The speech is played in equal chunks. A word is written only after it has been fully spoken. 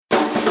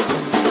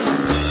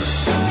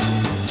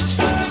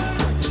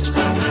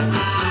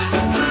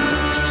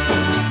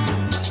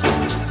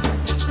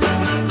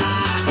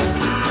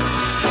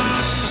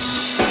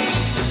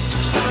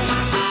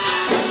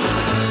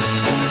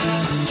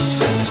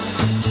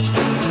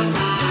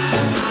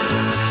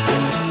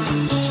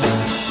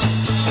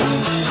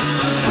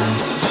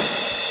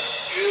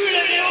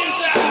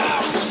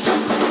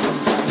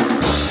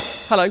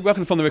Hello,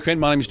 welcome to From the Vicarage.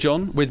 My name is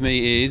John. With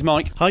me is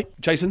Mike. Hi.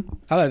 Jason.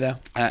 Hello there.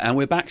 And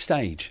we're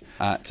backstage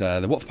at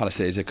the Watford Palace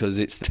Theatre because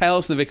it's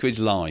Tales from the Vicarage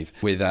live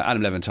with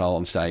Adam Leventhal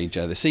on stage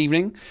this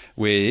evening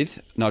with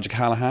Nigel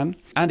Callaghan,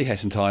 Andy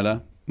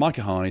Heston-Tyler,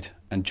 Micah Hyde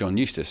and John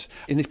Eustace.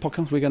 In this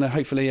podcast, we're going to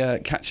hopefully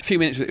catch a few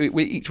minutes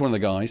with each one of the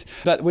guys.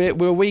 But we're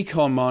a week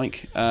on,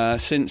 Mike,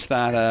 since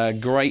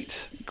that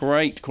great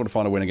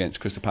quarter-final win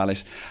against Crystal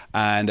Palace.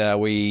 And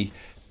we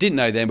didn't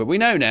know then, but we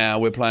know now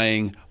we're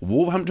playing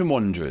Wolverhampton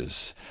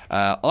Wanderers.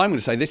 I'm going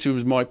to say this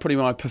was probably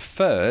my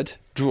preferred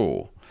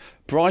draw.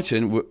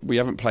 Brighton, we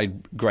haven't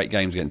played great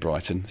games against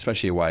Brighton,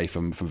 especially away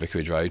from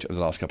Vicarage Road over the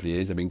last couple of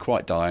years. They've been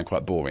quite dire and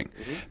quite boring.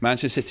 Mm-hmm.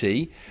 Manchester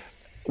City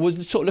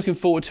was sort of looking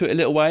forward to it a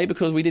little way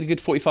because we did a good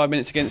 45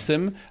 minutes against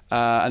them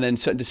and then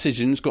certain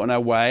decisions got in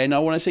our way. And I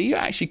want to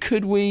say,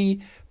 could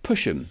we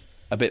push them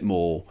a bit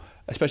more,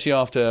 especially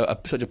after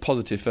such a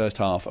positive first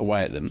half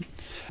away at them?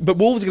 But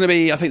Wolves are going to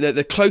be, I think,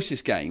 the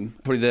closest game,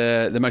 probably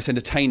the most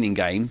entertaining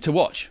game to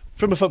watch.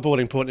 From a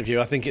footballing point of view,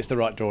 I think it's the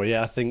right draw.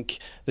 Yeah, I think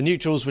the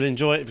neutrals will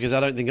enjoy it because I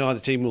don't think either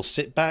team will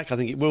sit back. I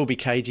think it will be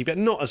cagey, but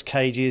not as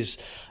cagey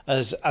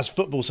as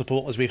football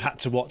supporters we've had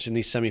to watch in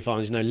these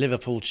semi-finals. You know,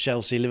 Liverpool,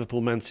 Chelsea,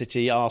 Liverpool, Man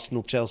City,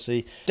 Arsenal,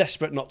 Chelsea,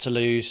 desperate not to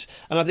lose.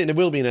 And I think there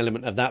will be an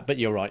element of that, but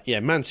you're right. Yeah,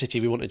 Man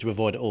City we wanted to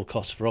avoid at all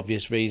costs for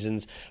obvious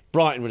reasons.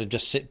 Brighton would have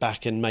just sit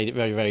back and made it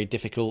very, very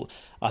difficult.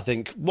 I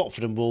think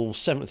Watford and Wolves,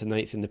 7th and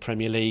 8th in the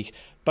Premier League,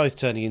 both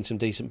turning in some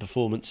decent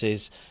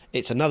performances.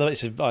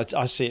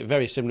 I see it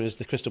very similar as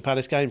the Crystal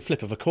Palace game,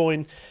 flip of a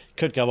coin,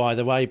 could go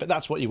either way, but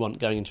that's what you want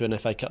going into an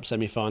FA Cup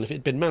semi-final. If it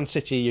had been Man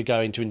City, you're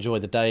going to enjoy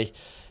the day.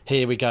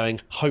 Here we're going,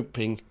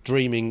 hoping,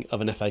 dreaming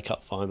of an FA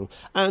Cup final.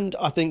 And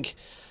I think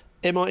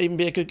it might even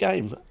be a good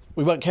game.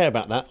 We won't care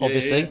about that,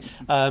 obviously,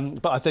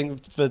 but I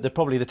think for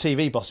probably the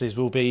TV bosses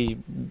will be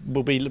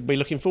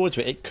looking forward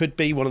to it. It could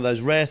be one of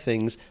those rare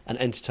things, an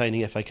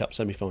entertaining FA Cup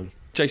semi-final.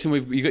 Jason,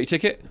 you got your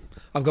ticket?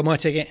 I've got my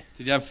ticket.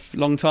 Did you have a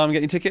long time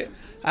getting your ticket?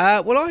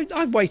 Well,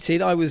 I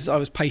waited. I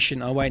was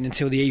patient. I waited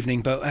until the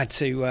evening, but I had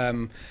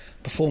to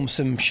perform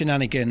some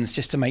shenanigans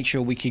just to make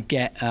sure we could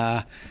get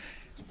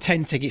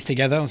 10 tickets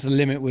together. So the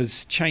limit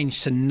was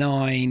changed to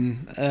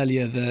 9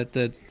 earlier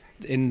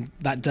in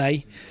that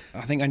day.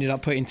 I think I ended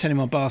up putting 10 in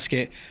my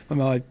basket with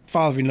my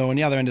father-in-law on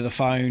the other end of the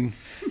phone.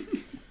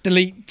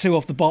 Delete 2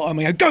 off the bottom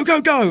and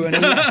go,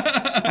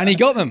 and he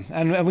got them,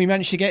 and we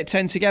managed to get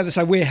 10 together,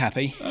 so we're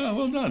happy. Oh,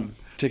 well done.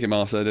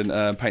 Ticketmaster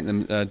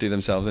didn't do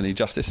themselves any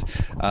justice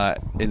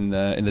in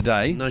the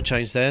day. No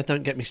change there.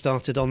 Don't get me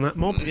started on that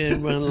mob. Yeah,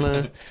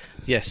 well,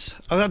 yes,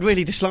 I'd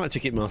really dislike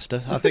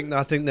Ticketmaster. I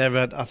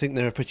think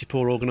they're a pretty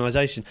poor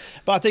organisation.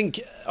 But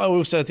I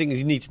also think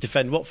you need to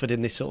defend Watford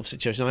in this sort of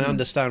situation. I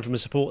understand from a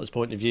supporter's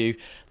point of view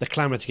the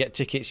clamour to get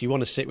tickets. You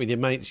want to sit with your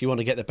mates. You want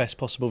to get the best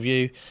possible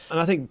view. And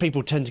I think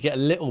people tend to get a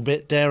little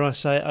bit, dare I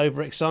say,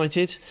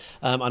 overexcited.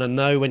 And I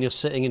know when you're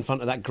sitting in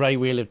front of that grey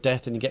wheel of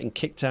death and you're getting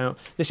kicked out.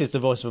 This is the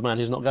voice of a man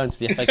who's not going to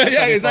the FA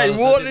Cup.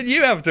 What did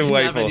you have to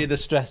wait for? Any of the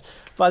stress.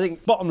 But I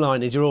think bottom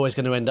line is you're always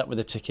going to end up with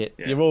a ticket.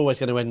 Yeah. You're always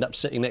going to end up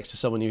sitting next to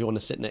someone you want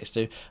to sit next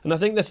to. And I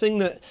think the thing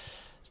that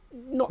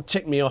not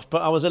ticked me off,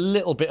 but I was a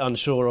little bit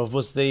unsure of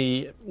was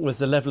the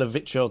level of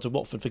vitriol to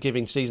Watford for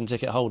giving season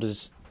ticket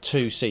holders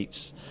 2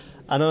 seats.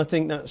 And I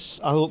think I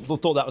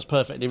thought that was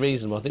perfectly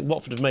reasonable. I think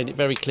Watford have made it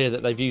very clear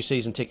that they view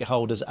season ticket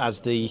holders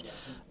as these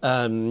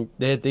are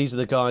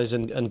the guys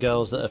and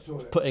girls that are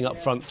putting up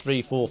front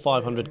 300, 400,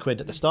 500 quid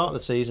at the start of the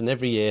season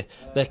every year.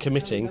 They're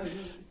committing.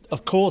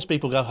 Of course,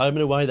 people go home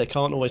and away. They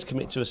can't always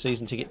commit to a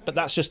season ticket, but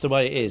that's just the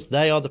way it is.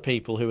 They are the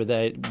people who are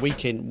there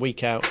week in,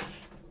 week out,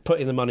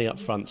 putting the money up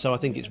front. So I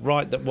think it's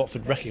right that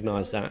Watford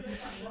recognise that.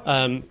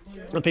 And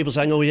people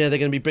saying, oh yeah, they're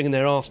going to be bringing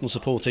their Arsenal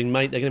supporting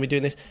mate, they're going to be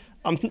doing this.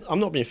 I'm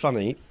not being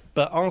funny,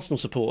 but Arsenal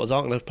supporters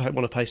aren't going to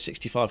want to pay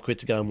 65 quid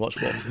to go and watch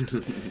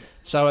Watford.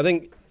 So I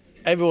think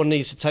everyone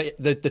needs to take...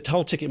 The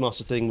whole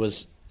Ticketmaster thing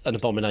was an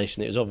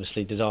abomination. It was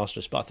obviously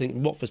disastrous. But I think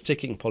Watford's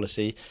ticketing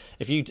policy,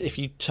 if you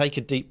take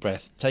a deep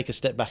breath, take a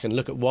step back and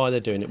look at why they're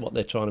doing it, what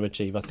they're trying to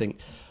achieve, I think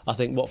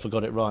Watford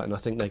got it right, and I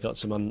think they got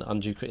some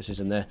undue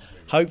criticism there.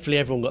 Hopefully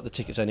everyone got the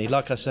tickets they need.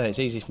 Like I say, it's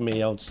easy for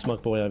me, old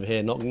smug boy over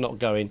here, not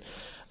going.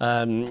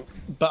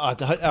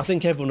 But I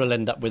think everyone will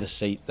end up with a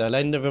seat.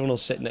 Everyone will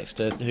sit next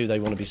to who they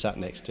want to be sat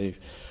next to.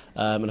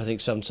 And I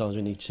think sometimes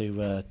we need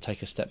to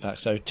take a step back.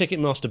 So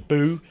Ticketmaster,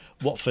 boo.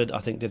 Watford, I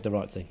think, did the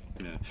right thing.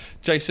 Yeah.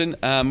 Jason,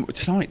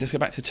 tonight, let's go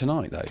back to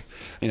tonight, though.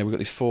 We've got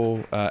these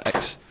 4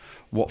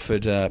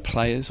 ex-Watford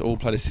players, all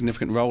played a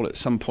significant role at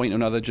some point or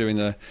another during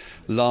the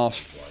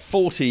last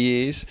 40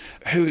 years.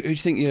 Who do you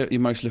think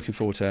you're most looking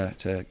forward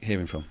to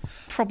hearing from?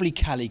 Probably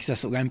Cali, because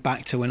that's sort of going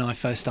back to when I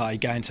first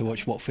started going to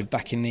watch Watford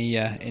back in the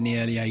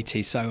early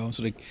 80s. So I'm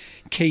sort of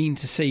keen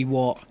to see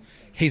what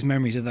his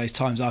memories of those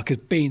times are, because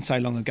being so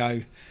long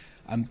ago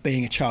and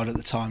being a child at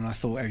the time, I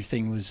thought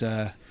everything was...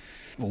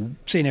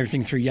 seeing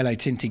everything through yellow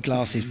tinted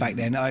glasses back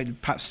then,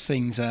 perhaps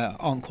things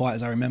aren't quite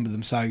as I remember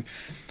them. So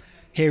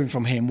hearing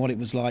from him what it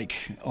was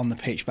like on the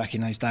pitch back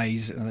in those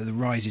days, the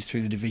rises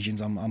through the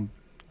divisions, I'm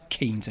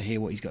keen to hear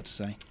what he's got to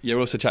say. Yeah,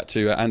 we'll also chat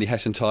to Andy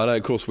Hessenthaler.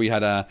 Of course, we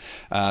had a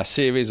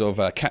series of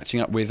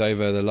catching up with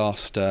over the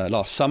last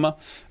summer,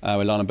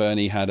 where Lana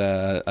Burney had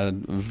a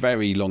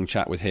very long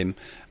chat with him,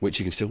 which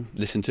you can still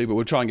listen to, but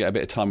we'll try and get a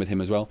bit of time with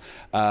him as well.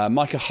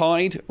 Micah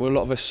Hyde, well, a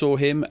lot of us saw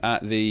him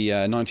at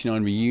the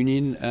 99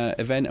 reunion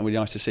event, and we're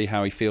nice to see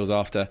how he feels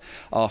after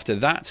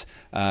that.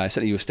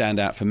 Certainly he will stand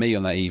out for me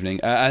on that evening.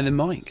 And then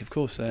Mike, of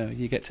course,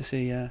 you get to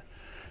see...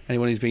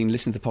 anyone who's been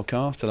listening to the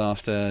podcast the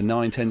last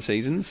 9-10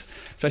 seasons,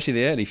 especially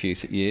the early few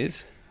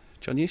years,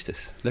 John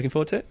Eustace. Looking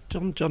forward to it?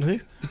 John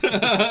who?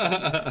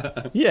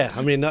 Yeah,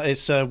 I mean,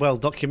 it's well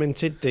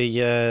documented.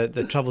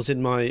 The troubles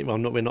in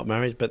we're not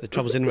married, but the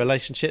troubles in the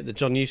relationship that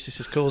John Eustace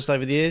has caused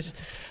over the years.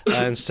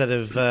 Instead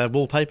of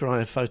wallpaper, I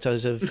have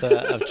photos of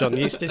John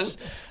Eustace.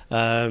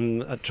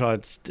 I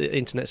tried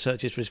internet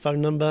searches for his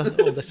phone number,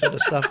 all this sort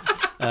of stuff.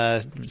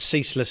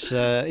 Ceaseless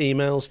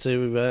emails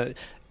to...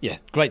 yeah,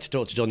 great to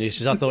talk to John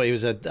Eustace. I thought he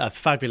was a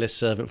fabulous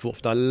servant for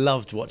Watford. I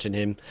loved watching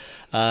him.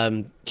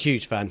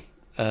 Huge fan.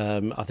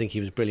 I think he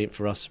was brilliant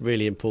for us,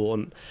 really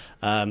important.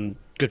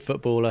 Good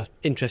footballer,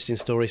 interesting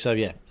story. So,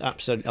 yeah,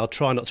 absolutely. I'll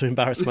try not to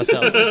embarrass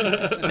myself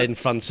in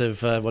front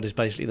of what is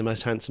basically the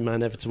most handsome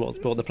man ever to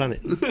walk the planet.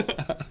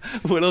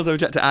 We'll also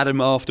chat to Adam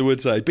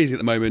afterwards. Busy at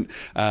the moment,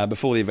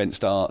 before the event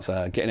starts,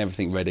 getting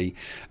everything ready.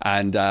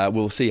 And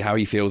we'll see how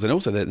he feels. And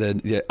also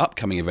the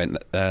upcoming event,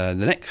 the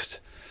next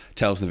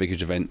Tales of the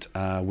Vicarage event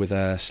with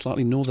a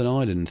slightly Northern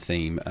Ireland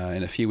theme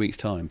in a few weeks'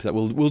 time. So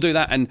we'll do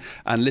that and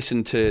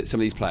listen to some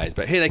of these players.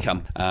 But here they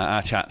come,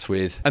 our chats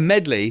with a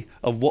medley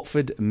of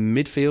Watford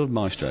midfield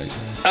maestros.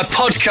 A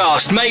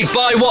podcast made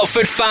by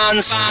Watford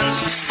fans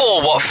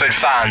for Watford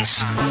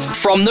fans.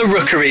 From the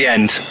Rookery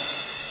end.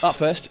 Up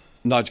first,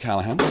 Nigel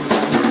Callaghan.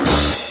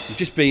 You've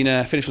just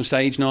been finished on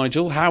stage,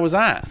 Nigel. How was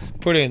that?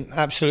 Brilliant,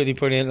 absolutely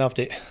brilliant. Loved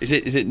it. Is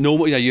it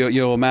normal? You know,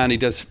 you're a man who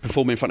does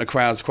perform in front of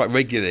crowds quite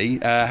regularly.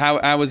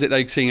 How was it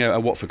though seeing a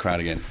Watford crowd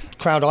again?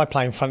 Crowd I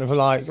play in front of,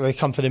 like, they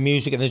come for the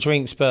music and the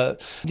drinks,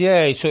 but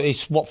yeah,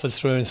 it's Watford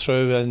through and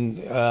through,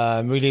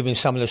 and reliving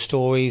some of the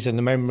stories and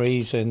the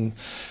memories, and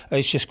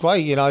it's just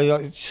great. You know,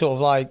 it's sort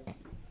of like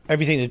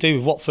everything to do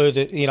with Watford.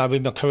 You know,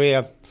 with my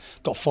career.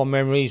 Got fond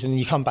memories, and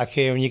you come back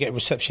here and you get a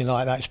reception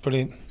like that. It's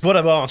brilliant. What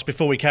I've asked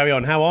before we carry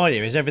on, how are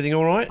you? Is everything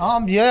all right?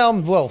 Yeah,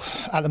 I'm well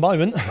at the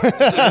moment.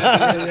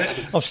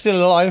 I'm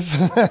still alive.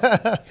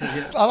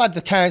 I've had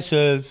the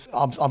cancer.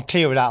 I'm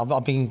clear of that.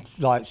 I've been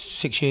like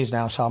 6 years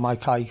now, so I'm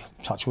okay.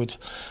 Touch wood.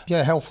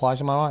 Yeah,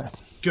 health-wise, I'm all right.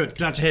 Good,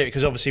 glad to hear it,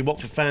 because obviously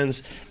Watford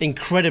fans,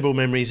 incredible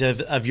memories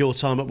of your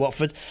time at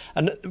Watford.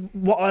 And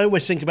what I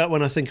always think about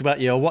when I think about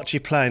you, I watch you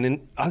playing,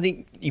 and I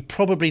think you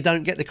probably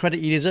don't get the credit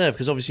you deserve,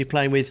 because obviously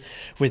playing with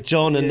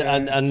John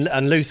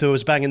and Luther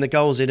was banging the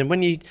goals in, and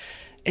when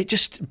it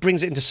just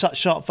brings it into such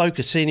sharp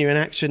focus, seeing you in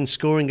action,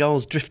 scoring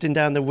goals, drifting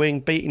down the wing,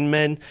 beating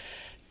men.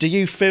 Do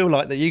you feel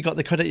like that you got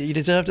the credit you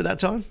deserved at that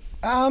time?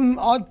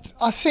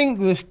 I think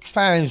the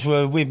fans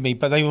were with me,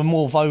 but they were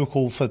more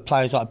vocal for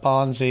players like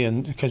Barnsley,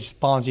 and because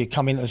Barnsley had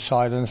come into the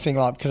side, and I think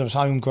because I was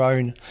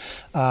homegrown,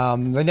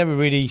 they never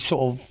really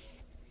sort of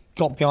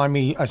got behind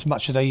me as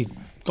much as they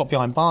got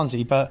behind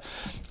Barnsley. But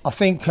I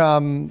think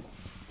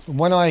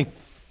when I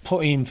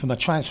put in for my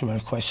transfer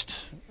request,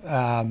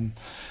 and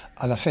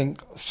I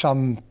think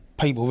some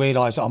people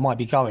realised that I might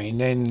be going,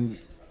 then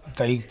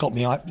they got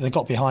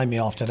behind me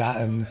after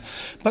that.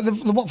 But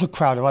the Watford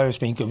crowd have always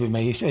been good with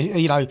me.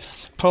 You know,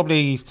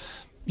 probably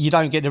you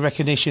don't get the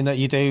recognition that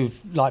you do.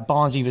 Like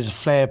Barnsley was a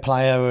flair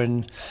player,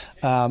 and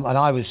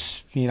I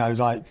was, you know,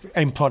 like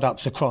end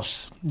products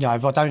across. You know,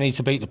 if I don't need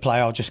to beat the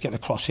player, I'll just get the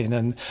cross in.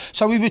 And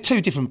so we were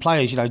two different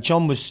players. You know,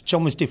 John was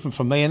different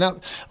from me, and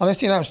I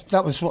think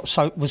that was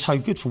what was so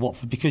good for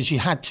Watford, because you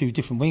had two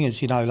different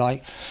wingers. You know,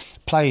 like.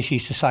 Players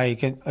used to say,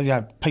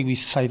 people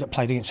used to say that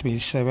played against me,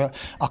 so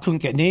I couldn't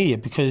get near you,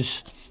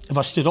 because if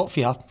I stood up for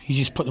you, you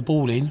just put the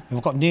ball in. If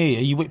I got near you,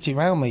 you whipped it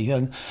around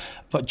me.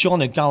 But John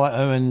would go at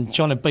him, and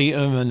John would beat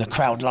him, and the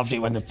crowd loved it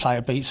when the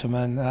player beats him.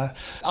 And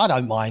I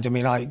don't mind. I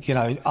mean, I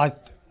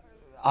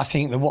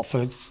think the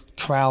Watford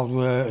crowd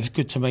were as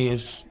good to me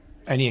as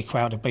any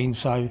crowd have been,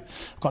 so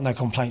I've got no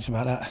complaints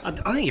about that.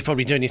 I think you're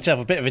probably doing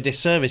yourself a bit of a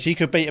disservice. You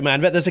could beat a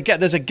man, but there's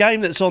a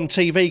game that's on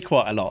TV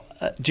quite a lot.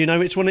 Do you know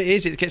which one it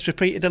is? It gets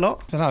repeated a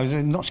lot. I don't know. Is it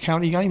a Notts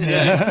County game?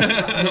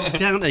 Yeah, Notts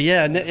County.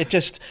 Yeah, and it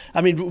just.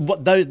 I mean,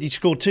 you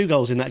scored 2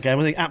 goals in that game.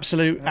 I think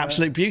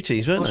absolute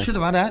beauties, weren't they? I should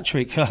have had a hat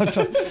trick.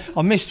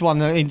 I missed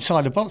one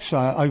inside the box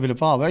over the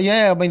bar. But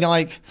yeah, I mean,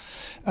 like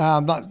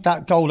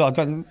that goal that I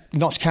got in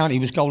Notts County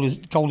was goal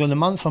of the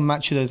month on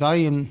Match of the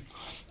Day, and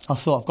I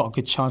thought I've got a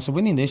good chance of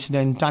winning this. And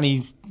then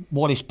Danny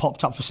Wallace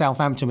popped up for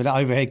Southampton with that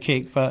overhead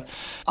kick. But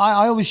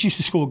I always used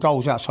to score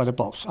goals outside the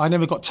box. I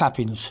never got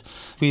tap-ins.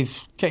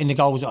 With getting the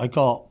goals that I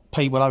got,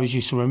 people always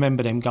used to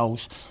remember them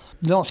goals.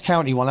 The Notts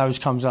County one always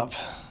comes up.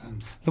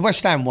 The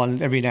West Ham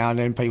one, every now and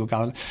then people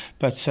go.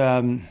 But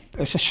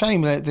it's a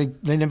shame that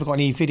they never got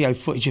any video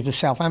footage of the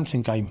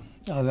Southampton game.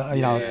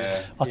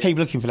 I keep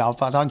looking for that,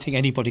 but I don't think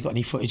anybody got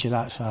any footage of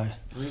that. So I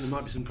think there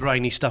might be some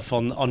grainy stuff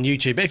on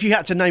YouTube. But if you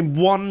had to name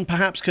one,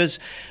 perhaps, because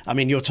I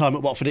mean, your time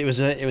at Watford, it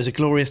was a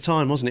glorious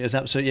time, wasn't it? It was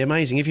absolutely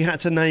amazing. If you had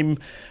to name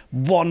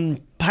one,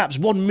 perhaps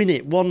 1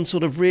 minute, one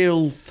sort of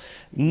real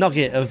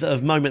nugget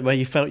of moment where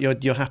you felt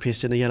you're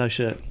happiest in a yellow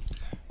shirt.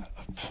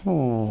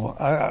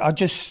 I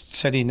just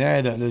said in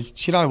there that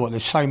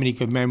there's so many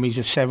good memories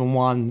of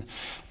 7-1.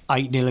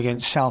 8-0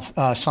 against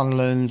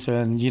Sunderland,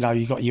 and you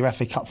got your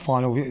FA Cup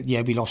final.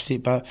 Yeah, we lost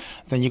it, but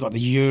then you got the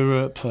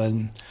Europe,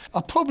 and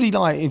I probably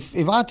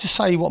if I had to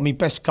say what my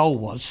best goal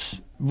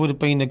would have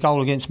been the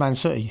goal against Man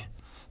City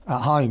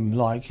at home.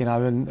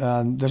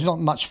 And there's not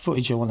much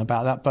footage on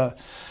about that, but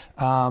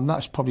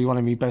that's probably one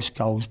of my best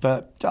goals.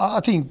 But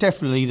I think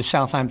definitely the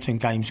Southampton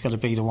game's got to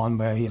be the one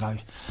where you're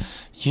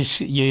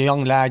a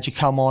young lad, you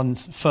come on,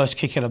 first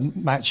kick of the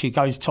match, you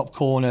goes top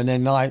corner, and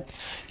then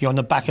you're on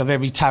the back of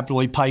every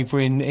tabloid paper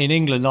in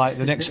England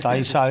the next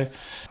day. So,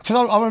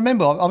 because I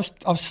remember I was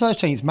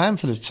 13th man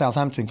for the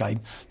Southampton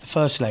game, the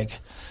first leg,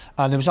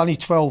 and there was only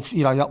 12,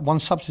 one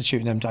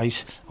substitute in them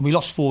days, and we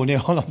lost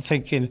 4-0. And I'm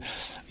thinking,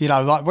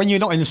 when you're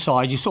not in the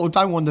side, you sort of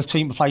don't want the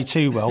team to play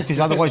too well, because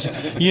otherwise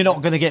you're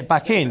not going to get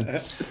back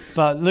in.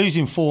 But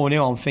losing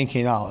 4-0, I'm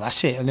thinking, oh,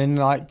 that's it. And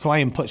then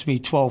Graham puts me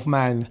 12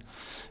 man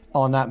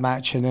on that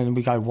match, and then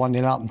we go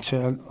 1-0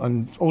 up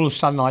and all of a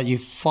sudden you're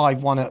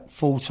 5-1 at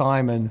full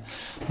time, and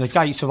the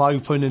gates have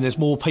opened and there's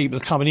more people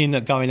coming in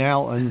than going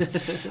out, and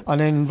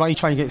then Ray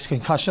Train gets a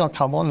concussion. I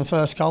come on, the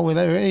first goal, well,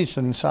 there it is.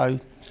 And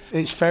so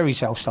it's fairy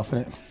tale stuff,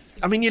 isn't it?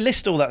 I mean, you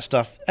list all that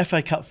stuff: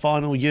 FA Cup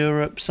final,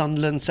 Europe,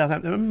 Sunderland,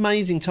 Southampton,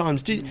 amazing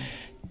times.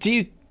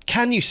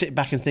 Can you sit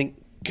back and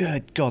think,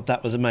 good God,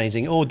 that was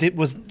amazing, or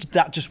was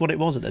that just what it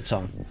was at the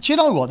time? Do you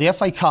know what, the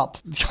FA Cup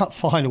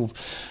final,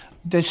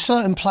 there's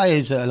certain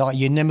players that are like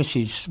your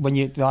nemesis when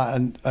you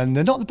and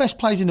they're not the best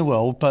players in the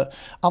world, but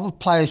other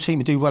players seem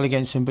to do well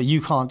against them, but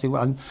you can't do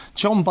well. And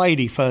John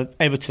Bailey for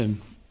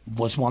Everton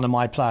was one of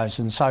my players,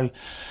 and so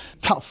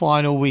cup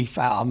final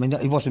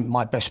it wasn't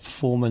my best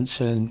performance,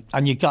 and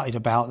you're gutted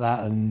about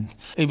that. And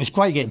it was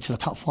great getting to the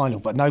cup final,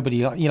 but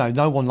nobody,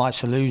 no one likes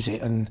to lose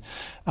it. And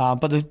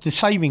but the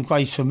saving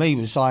grace for me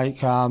was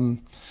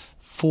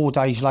 4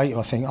 days later,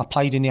 I think I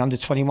played in the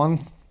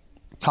under-21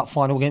 cup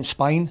final against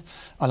Spain,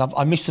 and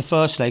I missed the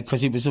first leg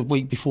because it was a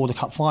week before the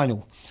cup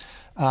final,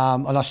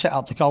 and I set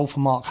up the goal for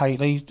Mark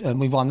Hateley, and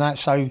we won that.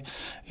 So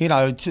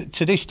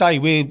to this day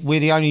we're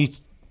the only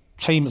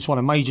team that's won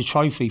a major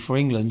trophy for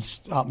England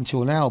up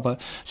until now.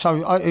 But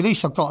so at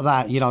least I've got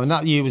that, and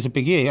that year was a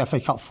big year. FA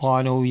Cup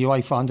final,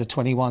 UEFA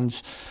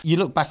under-21s. You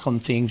look back on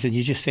things and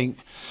you just think,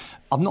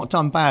 I've not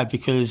done bad,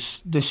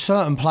 because there's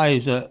certain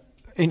players that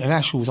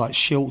internationals like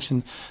Schultz,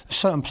 and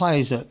certain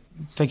players that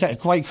they get a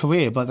great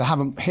career, but they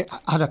haven't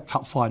had a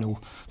cup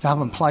final. They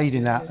haven't played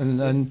in that,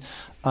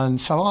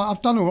 and so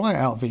I've done all right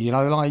out of it. You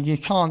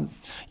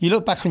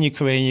look back on your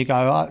career and you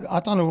go,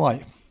 I've done all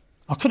right.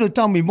 I could have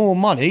done with more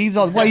money.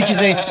 The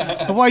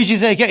wages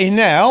they're getting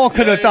now, I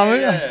could have done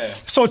it.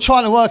 Sort of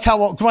trying to work out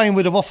what Graham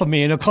would have offered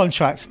me in a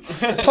contract.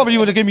 Probably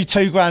would have given me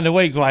 $2,000 a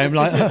week, Graham.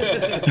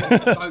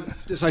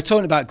 So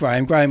talking about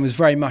Graham was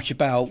very much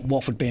about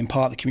Watford being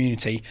part of the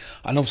community,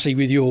 and obviously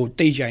with your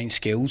DJing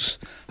skills,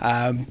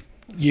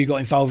 you got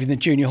involved in the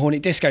Junior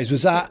Hornet discos.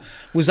 Was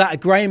that a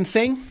Graham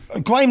thing?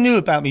 Graham knew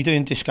about me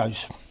doing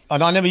discos,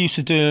 and I never used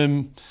to do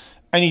them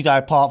any day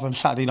apart from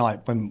Saturday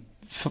night when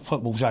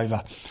football's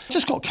over.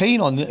 Just got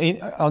keen on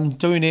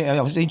doing it, and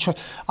I was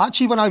interested. I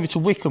actually went over to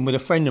Wickham with a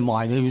friend of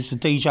mine who was the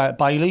DJ at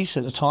Bailey's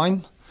at the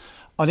time,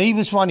 and he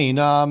was running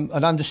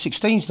an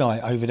under-16s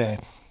night over there,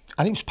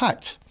 and it was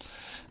packed.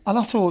 And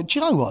I thought, do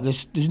you know what?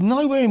 There's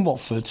nowhere in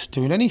Watford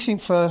doing anything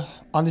for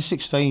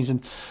under-16s,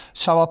 and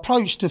so I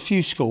approached a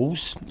few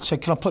schools,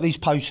 said, can I put these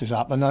posters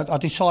up? And I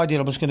decided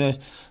I was going to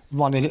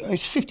run it.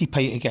 It's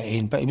 50p to get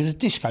in, but it was a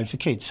disco for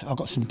kids. I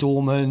got some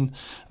doormen,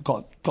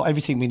 got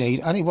everything we need,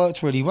 and it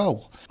worked really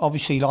well.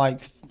 Obviously,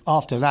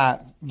 after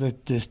that,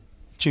 the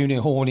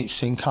Junior Hornets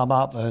thing come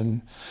up,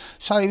 and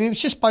so it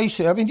was just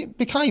basic. I mean, it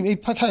became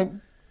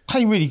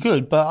really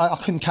good, but I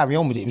couldn't carry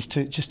on with it. It was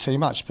just too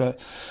much. But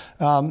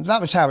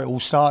that was how it all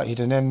started,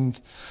 and then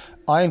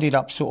I ended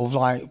up sort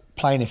of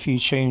playing a few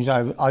tunes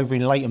over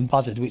in Leighton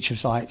Buzzard, which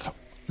was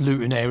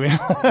Luton area.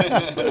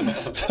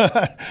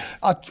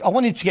 I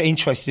wanted to get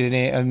interested in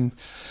it, and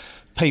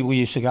people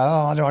used to go,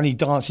 "Oh, they're only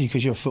dancing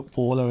because you're a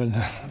footballer," and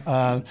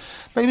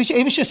but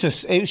it was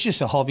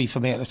just a hobby for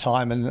me at the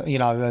time, and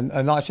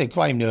and like I said,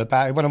 Graham knew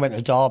about it. When I went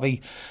to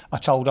Derby, I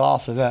told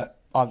Arthur that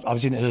I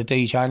was into the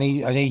DJ,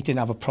 and he didn't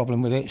have a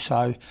problem with it.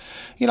 So,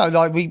 you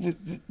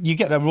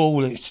get the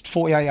rule, it's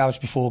 48 hours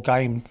before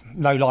game,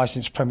 no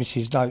licensed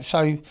premises, no.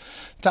 So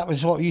that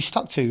was what you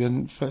stuck to.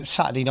 And for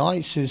Saturday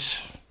nights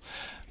is,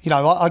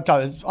 I'd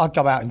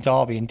go out in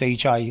Derby and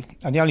DJ,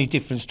 and the only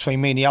difference between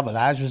me and the other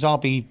lads was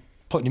I'd be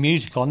putting the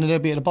music on, and they'll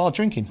be at the bar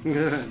drinking.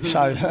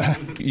 So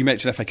you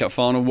mentioned FA Cup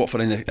final,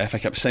 Watford in the FA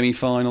Cup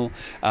semi-final.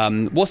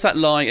 What's that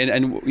like?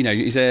 And you know,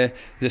 is there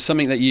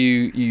something that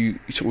you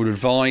sort of would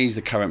advise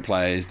the current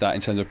players that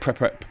in terms of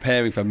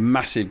preparing for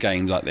massive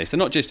games like this? They're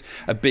not just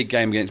a big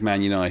game against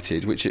Man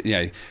United, which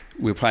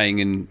we're playing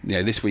in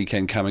this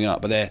weekend coming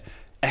up, but they're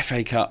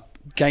FA Cup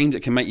games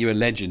that can make you a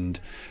legend.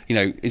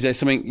 Is there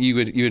something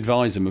you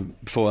advise them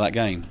before that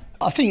game?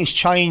 I think it's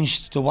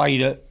changed the way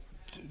that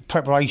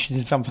preparation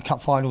is done for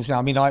cup finals now.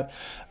 I mean,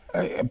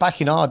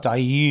 back in our day,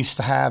 you used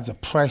to have the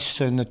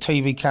press and the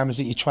TV cameras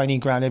at your training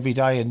ground every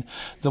day, and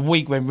the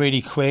week went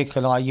really quick.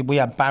 And we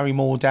had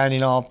Barrymore down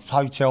in our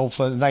hotel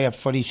they had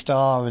Freddie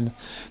Starr, and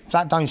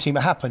that don't seem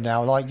to happen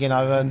now.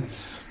 And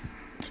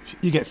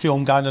you get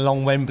film going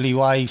along Wembley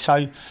Way.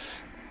 So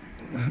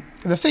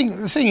the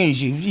thing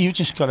is, you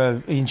just got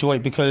to enjoy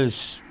it,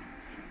 because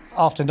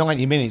after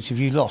 90 minutes, if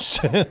you lost,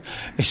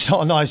 it's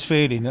not a nice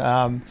feeling.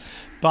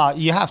 But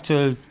you have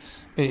to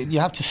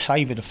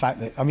savour the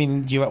fact that, I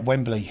mean, you're at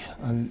Wembley,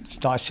 and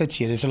like I said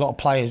to you, there's a lot of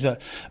players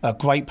that are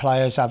great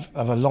players, have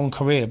a long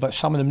career, but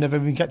some of them never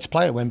even get to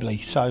play at Wembley.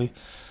 So,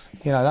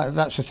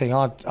 that's the thing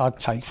I'd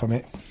take from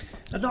it.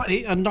 I'd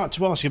like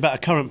to ask you about a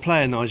current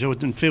player, Nigel,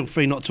 and feel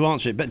free not to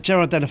answer it. But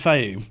Gerard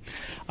Deulofeu,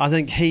 I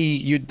think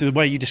the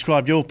way you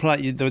described your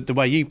play, the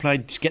way you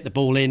played, just get the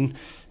ball in.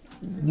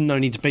 No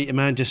need to beat a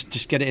man,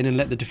 just get it in and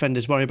let the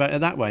defenders worry about it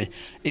that way.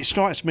 It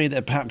strikes me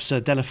that perhaps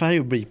Deulofeu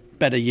would be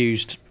better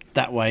used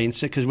that way,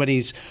 because when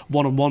he's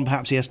one-on-one,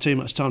 perhaps he has too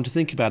much time to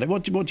think about it.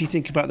 What do you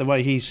think about the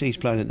way he's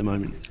playing at the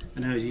moment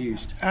and how he's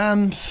used?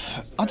 I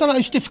don't know,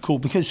 it's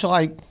difficult, because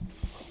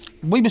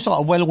we was like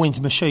a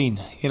well-oiled machine,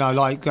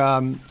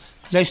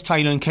 Les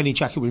Taylor and Kenny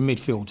Jackett were in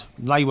midfield.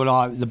 They were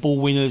like the ball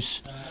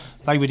winners,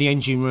 they were the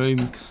engine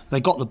room, they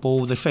got the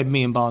ball, they fed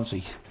me and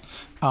Barnsley.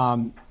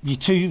 Your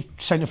two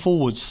centre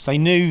forwards, they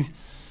knew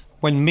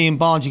when me and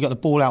Barnsley got the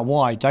ball out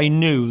wide, they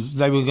knew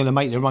they were going to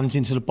make their runs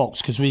into the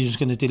box, because we was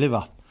going to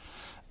deliver.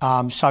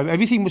 So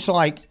everything was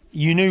like,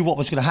 you knew what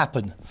was going to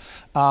happen.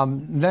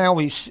 Now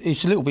it's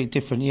a little bit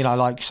different,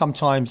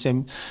 sometimes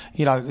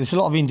there's a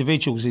lot of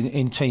individuals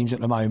in teams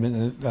at the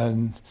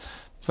moment,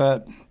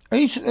 but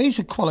he's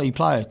a quality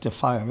player,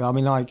 Deulofeu. I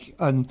mean,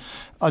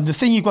 and the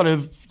thing you've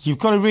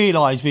got to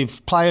realise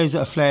with players that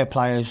are flair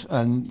players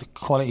and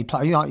quality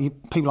players,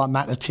 people like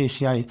Matt Le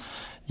Tissier,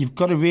 you've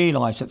got to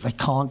realise that they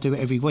can't do it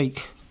every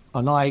week.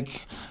 And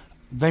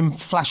them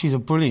flashes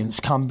of brilliance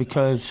come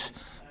because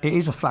it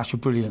is a flash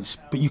of brilliance,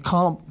 but you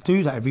can't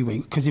do that every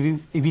week, because if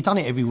you done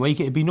it every week,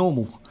 it'd be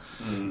normal.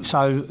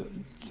 So,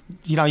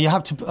 you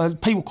have to.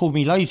 People called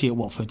me lazy at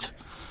Watford.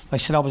 They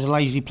said I was a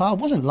lazy player. I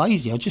wasn't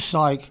lazy. I was just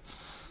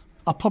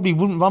I probably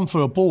wouldn't run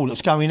for a ball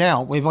that's going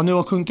out if I knew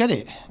I couldn't get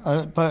it.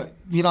 But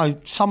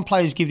some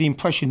players give the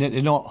impression that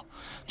they're not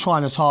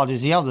trying as hard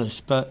as the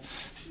others. But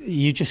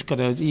you just got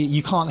to.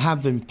 You can't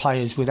have them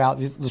players without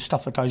the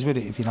stuff that goes with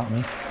it, if you know what I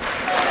mean.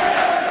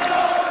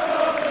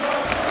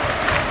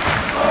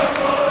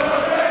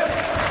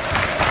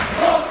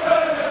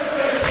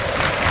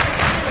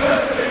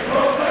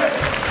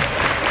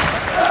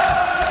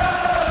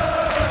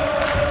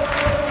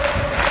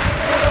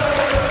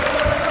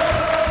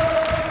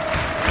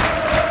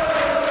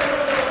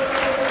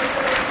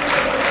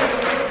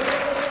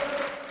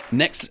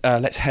 Next,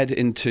 let's head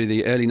into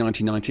the early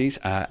 1990s.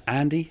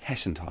 Andy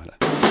Hessenthaler.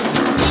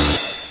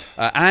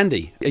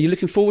 Andy, are you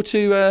looking forward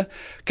to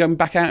going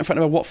back out in front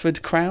of a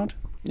Watford crowd?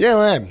 Yeah,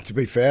 I am, to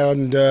be fair.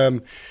 And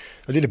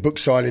I did a book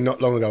signing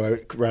not long ago,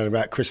 around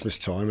about Christmas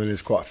time, and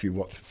there's quite a few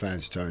Watford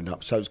fans turned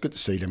up. So it was good to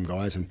see them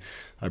guys, and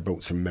they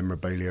brought some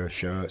memorabilia,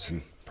 shirts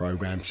and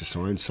programmes to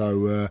sign.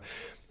 So,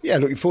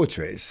 looking forward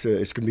to it.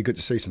 It's going to be good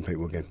to see some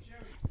people again.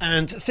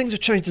 And things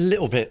have changed a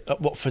little bit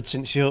at Watford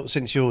since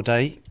your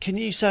day. Can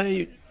you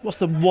say what's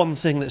the one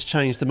thing that's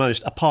changed the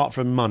most, apart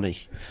from money,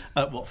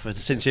 at Watford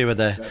since you were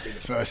there? That'd be the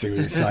first thing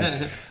we'd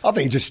say. I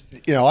think just,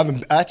 I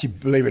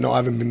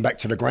haven't been back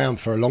to the ground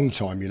for a long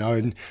time,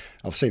 and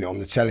I've seen it on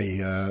the telly,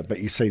 but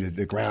you see that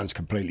the ground's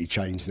completely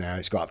changed now.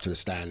 It's got up to the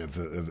stand of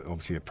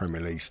obviously a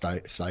Premier League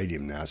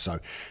stadium now, so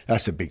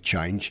that's a big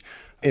change.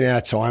 In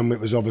our time, it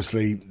was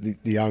obviously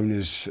the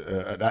owners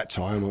at that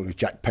time. It was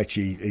Jack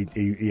Petchey,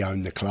 he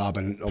owned the club,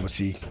 and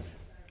obviously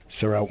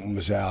Sir Elton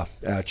was our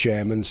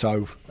chairman.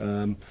 So,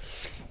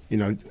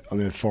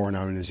 foreign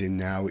owners in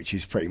now, which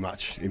is pretty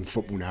much in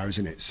football now,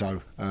 isn't it?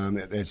 So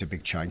there's a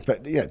big change.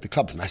 But yeah, the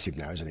club's massive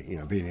now, isn't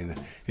it? Being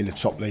in the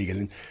top league,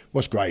 and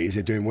what's great is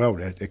they're doing well.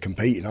 They're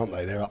competing, aren't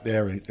they? They're up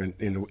there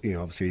in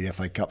obviously the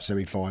FA Cup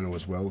semi-final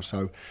as well.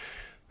 So.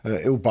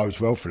 It all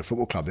bodes well for the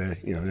football club. They're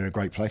in a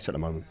great place at the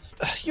moment.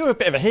 You were a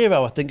bit of a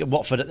hero, I think, at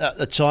Watford at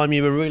the time.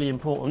 You were really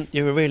important.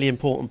 You were a really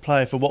important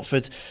player for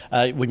Watford.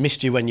 We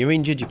missed you when you were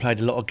injured. You played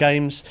a lot of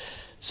games,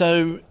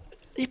 so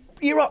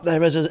you're up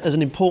there as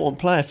an important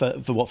player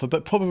for Watford.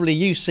 But probably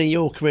you see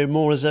your career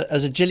more as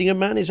a Gillingham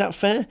man. Is that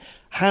fair?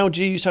 How would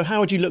you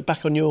look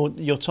back on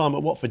your time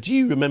at Watford? Do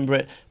you remember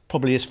it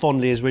probably as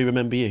fondly as we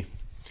remember you?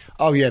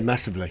 Oh yeah,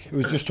 massively.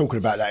 We were just talking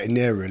about that in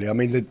there. Really, I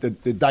mean,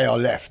 the day I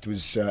left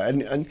was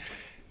and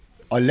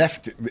I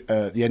left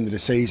at the end of the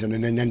season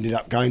and then ended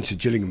up going to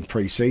Gillingham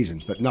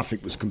pre-season, but nothing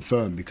was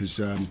confirmed because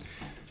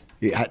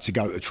it had to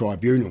go to the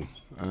tribunal.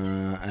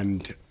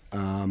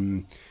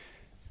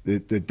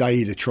 The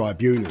day the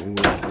tribunal,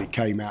 it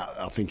came out,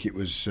 I think it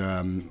was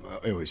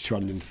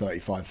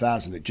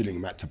 235,000 that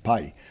Gillingham had to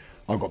pay.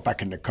 I got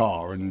back in the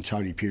car and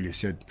Tony Pulis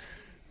said,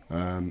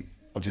 I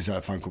just had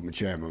a phone call from the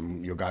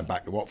chairman, you're going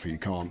back to Watford,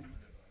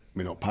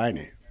 we're not paying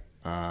it.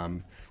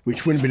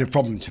 Which wouldn't have been a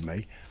problem to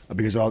me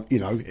because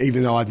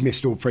even though I'd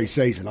missed all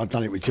pre-season, I'd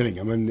done it with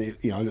Gillingham and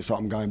it looks like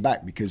I'm going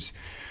back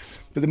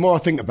but the more I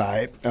think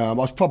about it, I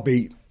was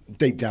probably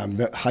deep down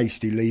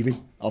hasty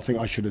leaving. I think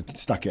I should have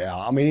stuck it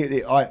out. I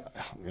mean,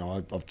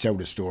 I've told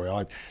the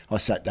story. I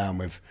sat down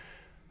with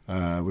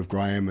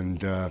Graham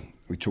and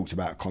we talked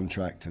about a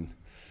contract and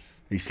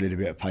he slid a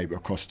bit of paper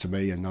across to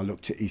me and I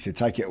looked at. He said,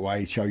 "Take it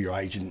away, show your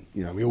agent."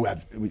 We all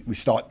have. We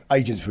start.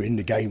 Agents were in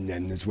the game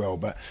then as well,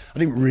 but I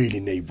didn't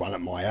really need one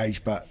at my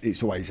age. But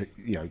it's always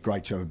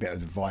great to have a bit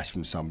of advice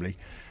from somebody.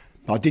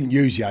 I didn't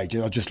use the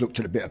agent. I just looked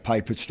at a bit of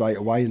paper straight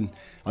away, and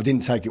I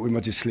didn't take it with me.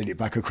 I just slid it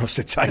back across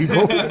the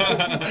table.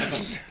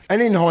 And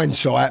in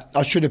hindsight,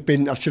 I should have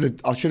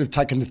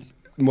taken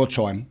more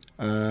time.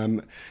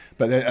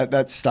 But at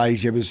that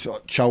stage,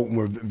 Charlton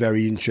were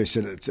very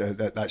interested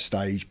at that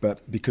stage.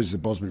 But because the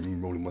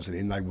Bosman ruling wasn't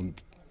in, they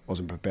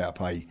wasn't prepared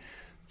to pay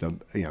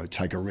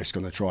take a risk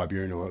on the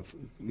tribunal,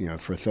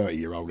 for a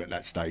 30-year-old at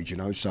that stage.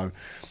 So.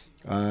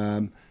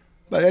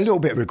 But a little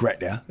bit of regret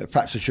there.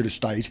 Perhaps I should have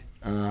stayed.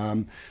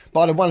 But I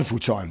had a wonderful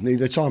time.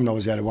 The time I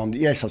was there,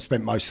 yes, I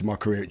spent most of my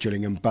career at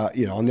Gillingham, but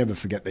I'll never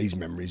forget these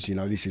memories.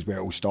 This is where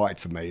it all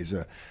started for me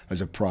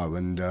as a pro,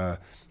 and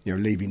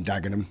leaving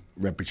Dagenham,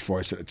 Redbridge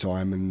Forest at the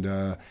time,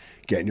 and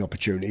getting the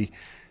opportunity,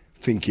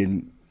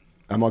 thinking,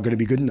 am I going to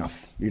be good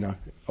enough?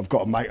 I've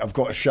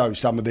got to show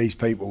some of these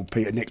people,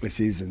 Peter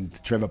Nicholases and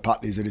Trevor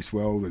Putneys of this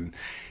world, and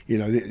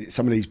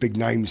some of these big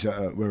names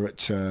that were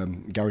at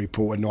Gary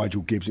Porter,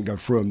 Nigel Gibbs, and go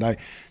through them.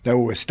 They're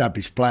all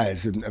established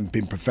players and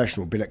been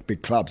professional, been at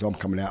big clubs. I'm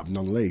coming out of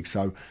non-league,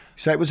 so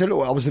it was I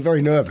was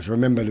very nervous. I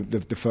remember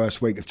the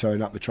first week of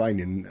turning up the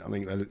training. I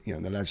think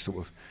the lads sort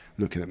of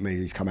looking at me.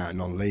 He's come out of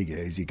non-league.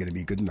 Is he going to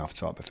be good enough?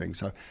 Type of thing.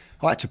 So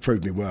I had to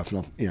prove my worth,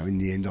 and in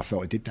the end, I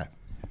felt I did that.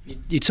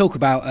 You talk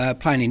about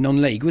playing in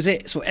non-league. Was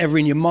it sort of ever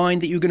in your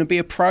mind that you were going to be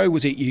a pro?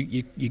 Was it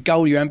your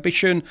goal, your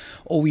ambition,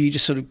 or were you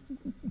just sort of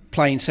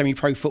playing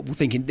semi-pro football,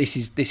 thinking this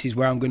is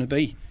where I'm going to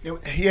be?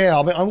 Yeah,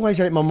 I always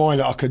had it in my mind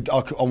that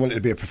I wanted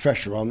to be a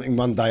professional. I think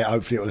one day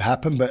hopefully it will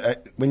happen.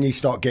 But when you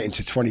start getting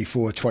to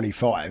 24,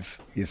 25,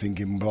 you're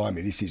thinking,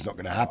 blimey, this is not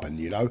going to happen.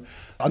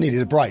 I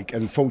needed a break,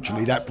 and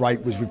fortunately that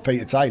break was with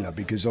Peter Taylor,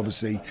 because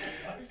obviously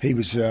he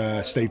was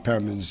Steve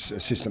Perriman's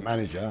assistant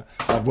manager.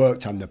 I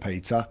worked under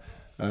Peter.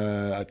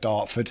 At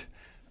Dartford,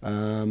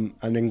 and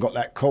then got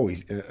that call.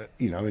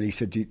 And he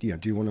said, "Do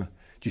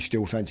you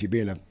still fancy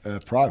being a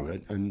pro?"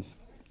 And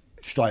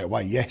straight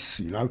away, yes.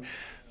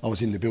 I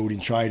was in the building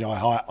trade.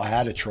 I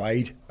had a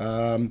trade,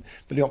 but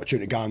the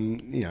opportunity to go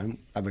and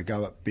have a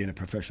go at being a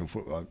professional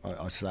footballer,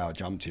 I say I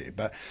jumped at it.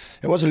 But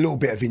there was a little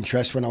bit of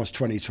interest when I was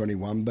 20,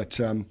 21. But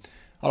I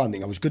don't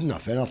think I was good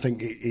enough then. I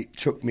think it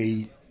took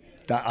me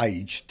that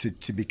age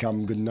to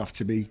become good enough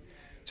to be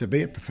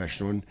a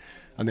professional.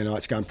 And then I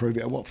had to go and prove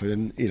it at Watford,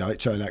 and it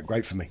turned out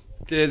great for me.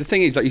 The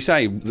thing is, like you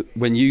say,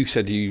 when you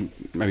said you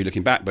maybe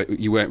looking back, but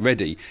you weren't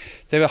ready,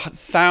 there were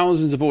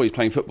thousands of boys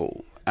playing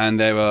football, and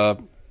there were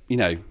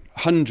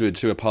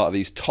hundreds who are part of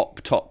these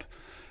top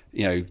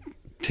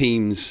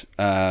teams,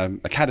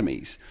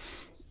 academies.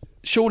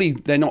 Surely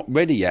they're not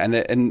ready yet,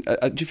 and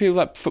do you feel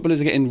like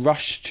footballers are getting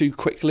rushed too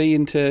quickly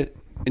into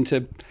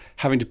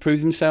having to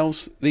prove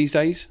themselves these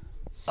days?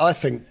 I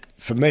think,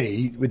 for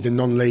me, with the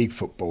non-league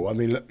football, I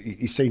mean, look,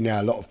 you see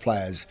now a lot of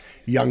players,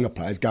 younger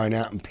players, going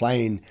out and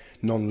playing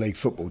non-league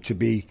football to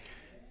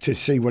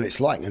see what it's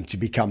like and to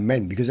become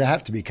men, because they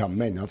have to become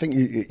men. I think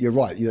you're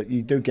right.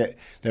 You do get,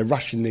 they're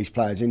rushing these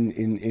players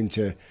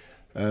into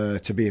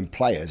to being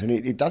players, and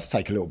it does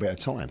take a little bit of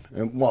time.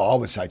 And what I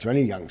would say to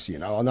any youngster,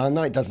 and I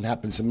know it doesn't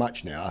happen so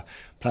much now,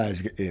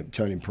 players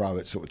turning pro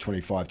at sort of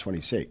 25,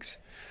 26,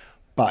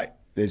 but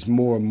there's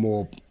more and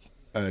more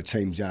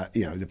teams out,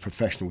 the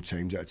professional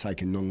teams that are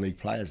taking non-league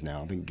players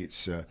now. I think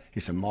it's a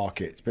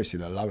market,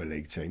 especially the lower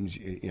league teams.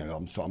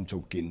 I'm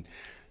talking,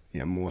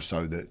 more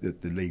so the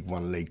League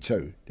One, League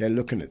Two. They're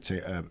looking at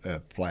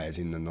players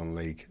in the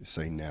non-league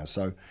scene now.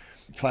 So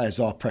players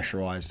are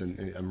pressurised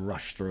and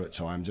rushed through at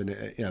times, and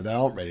they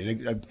aren't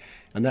ready.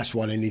 And that's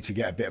why they need to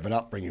get a bit of an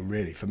upbringing,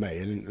 really, for me,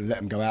 and let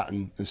them go out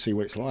and see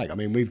what it's like. I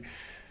mean,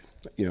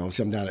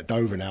 obviously I'm down at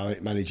Dover now,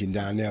 managing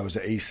down there. I was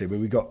at Eastleigh,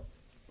 but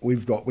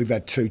We've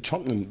had two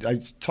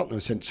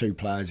Tottenham sent two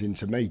players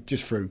into me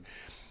just through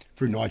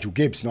Nigel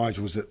Gibbs.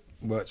 Nigel's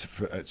worked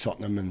at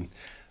Tottenham,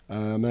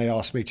 and they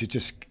asked me to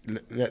just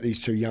let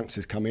these two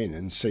youngsters come in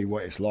and see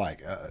what it's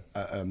like at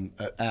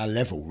our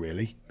level,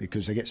 really,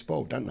 because they get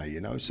spoiled, don't they?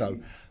 So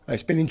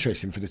it's been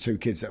interesting for the two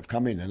kids that have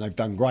come in, and they've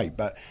done great.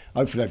 But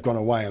hopefully they've gone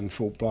away and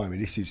thought,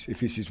 blimey, if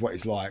this is what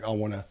it's like, I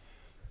want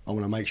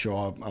want to make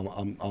sure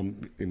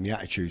I'm in the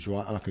attitude's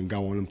right and I can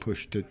go on and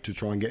push to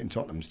try and get in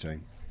Tottenham's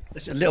team.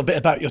 It's a little bit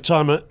about your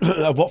time at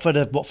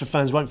Watford. Watford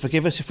fans won't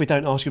forgive us if we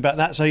don't ask you about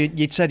that. So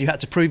you'd said you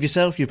had to prove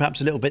yourself. You're perhaps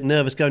a little bit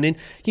nervous going in.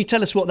 Can you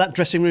tell us what that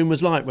dressing room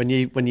was like when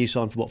you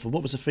signed for Watford?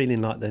 What was the feeling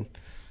like then?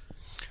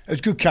 It was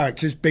good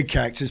characters, big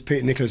characters.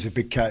 Peter Nicholas is a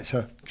big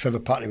character. Trevor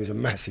Putney was a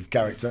massive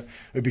character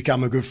who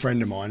become a good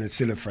friend of mine and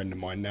still a friend of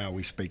mine now.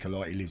 We speak a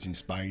lot. He lives in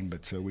Spain,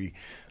 but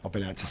I've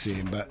been out to see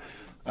him. But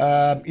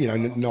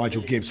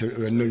Nigel Gibbs,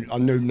 I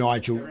knew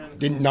Nigel,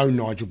 didn't know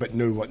Nigel, but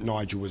knew what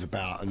Nigel was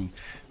about, and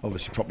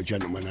obviously proper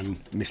gentleman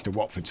and Mr.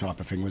 Watford type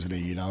of thing, wasn't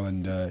he?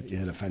 And he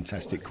had a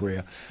fantastic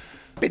career.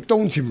 A bit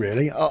daunting,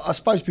 really. I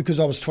suppose because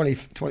I was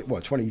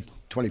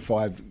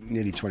 25,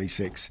 nearly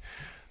 26.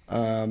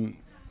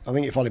 I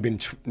think if I'd have been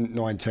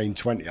 19,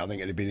 20, I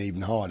think it'd have been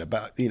even harder.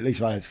 But at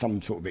least I had some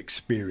sort of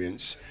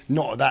experience,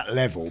 not at that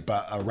level,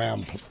 but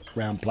around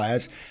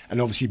players,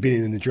 and obviously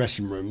being in the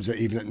dressing rooms,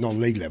 even at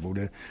non-league level,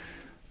 the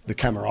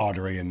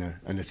camaraderie and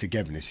the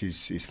togetherness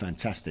is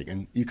fantastic,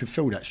 and you could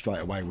feel that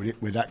straight away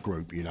with that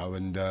group,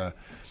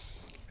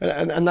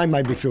 and they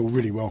made me feel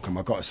really welcome.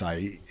 I've got to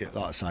say, like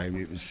I say,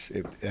 it was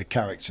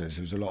characters.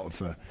 There was a lot of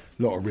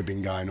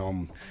ribbing going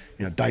on.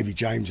 Davy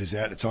James was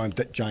there at the time.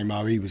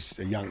 JMO, he was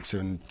a youngster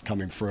and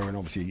coming through, and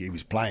obviously he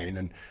was playing,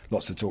 and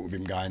lots of talk of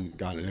him going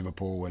to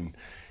Liverpool, and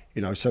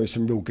so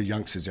some real good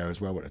youngsters there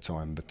as well at the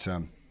time. But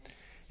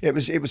it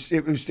was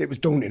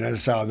daunting.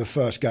 As I say, the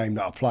first game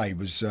that I played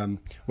was the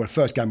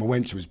first game I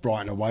went to was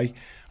Brighton away,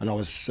 and I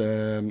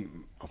wasn't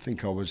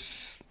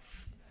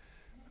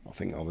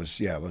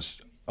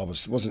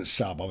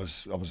sub. I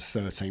was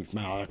 13th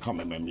man. I can't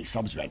remember how many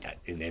subs we had that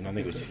in then. I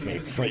think it was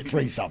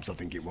three subs. I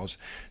think it was.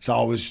 So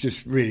I was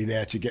just really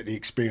there to get the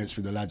experience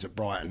with the lads at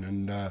Brighton.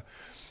 And I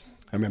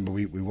remember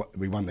we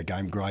won the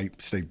game.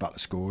 Great. Steve Butler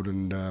scored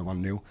and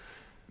 1-0.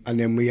 And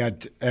then we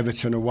had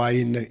Everton away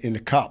in the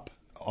cup.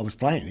 I was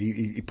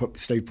playing.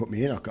 Steve put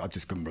me in. I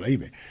just couldn't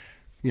believe it.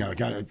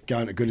 Going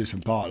to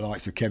Goodison Park,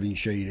 likes of Kevin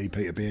Sheedy,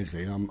 Peter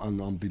Beardsley, and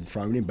I'm been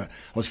thrown in. But I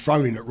was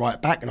thrown in at right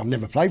back, and I've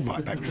never played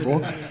right back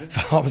before.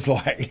 So I was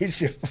like,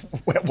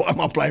 "What am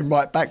I playing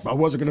right back?" But I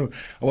wasn't going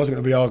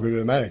to be arguing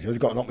with the manager. I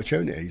got an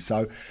opportunity.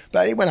 So,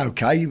 but it went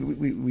okay.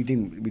 We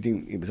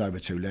didn't. It was over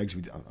 2 legs.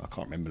 I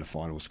can't remember the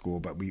final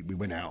score, but we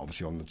went out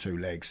obviously on the 2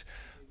 legs.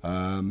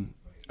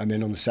 And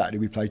then on the Saturday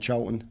we played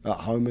Charlton at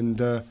home,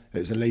 and it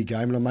was a league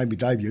game, and I made my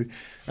debut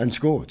and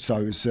scored. So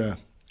it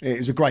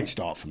was a great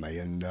start for me,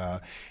 and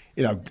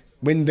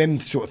when them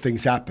sort of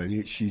things happen,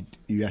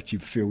 you actually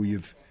feel you're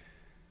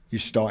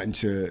starting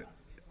to,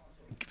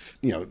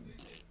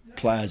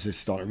 players are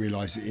starting to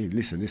realise, hey,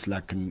 listen, this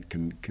lad can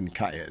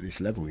cut it at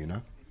this level,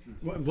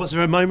 Was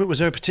there a moment, was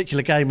there a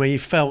particular game where you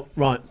felt,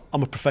 right,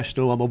 I'm a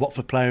professional, I'm a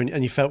Watford player,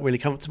 and you felt really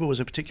comfortable? Was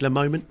there a particular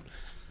moment?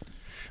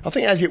 I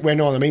think as it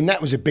went on,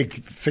 that was a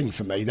big thing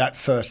for me, that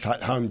first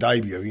home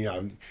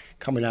debut,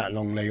 coming out of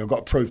non-league. I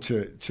got to prove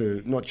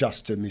to not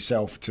just to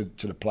myself, to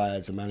the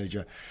players, the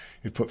manager,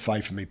 who put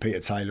faith in me,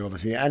 Peter Taylor,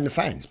 obviously, and the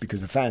fans,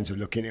 because the fans are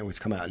looking at it,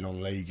 come out of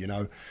non-league,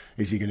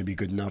 is he going to be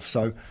good enough?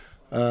 So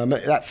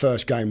that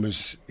first game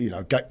was,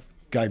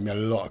 gave me a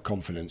lot of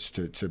confidence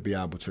to be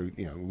able to,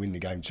 win the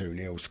game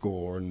 2-0,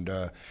 score and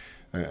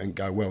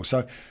go well.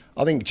 So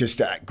I think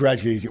just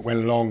gradually as it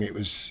went along,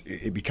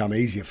 it became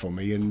easier for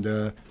me, and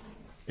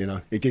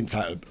it didn't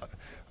take.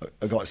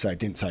 I got to say, it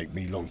didn't take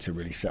me long to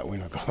really settle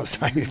in. I got to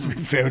say, to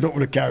be fair, not all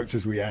the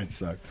characters we had.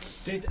 So,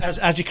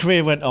 as your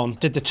career went on,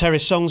 did the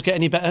Terrace songs get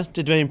any better?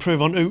 Did they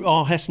improve on Oot,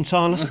 R, Hess and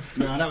Tyler?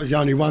 No, that was the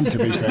only one. To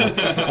be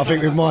fair, I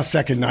think with my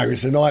second name,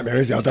 it's a nightmare,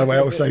 isn't it? I don't know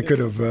what else they could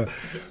have.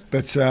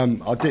 But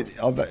I did.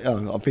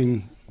 I've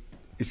been.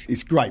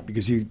 It's great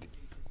because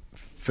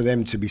for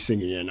them to be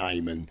singing your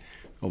name, and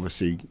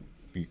obviously,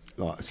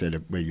 like I said,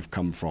 where you've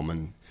come from,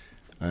 and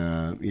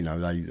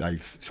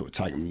they've sort of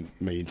taken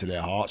me into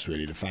their hearts,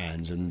 really, the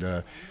fans, and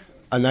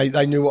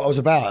they knew what I was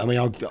about. I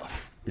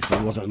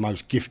wasn't the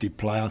most gifted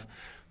player,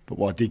 but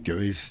what I did do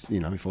is,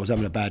 if I was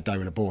having a bad day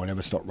with the ball, I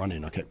never stopped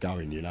running. I kept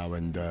going,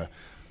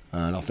 and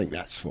I think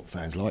that's what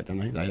fans like, don't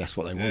they? That's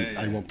what they want.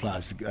 Yeah. They want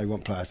players. They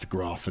want players to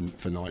graft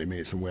for 90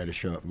 minutes and wear the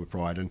shirt with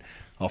pride. And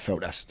I felt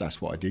that's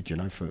what I did,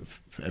 for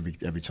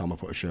every time I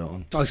put a shirt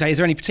on. I was say, is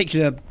there any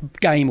particular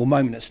game or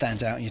moment that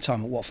stands out in your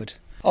time at Watford?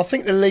 I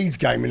think the Leeds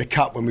game in the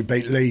Cup when we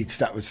beat Leeds,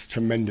 that was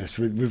tremendous.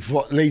 With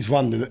what Leeds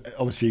won,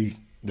 obviously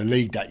the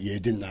league that year,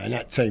 didn't they? And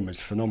that team was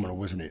phenomenal,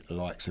 wasn't it? The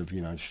likes of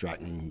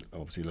Stratton,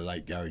 obviously the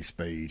late Gary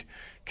Speed,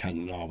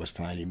 Cantona was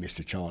playing. He missed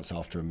a chance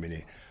after a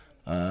minute.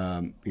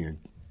 Gary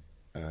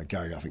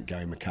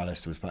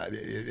McAllister was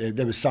playing.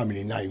 There were so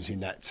many names in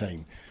that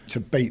team.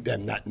 To beat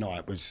them that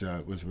night was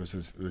a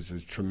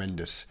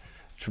tremendous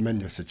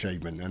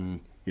achievement, and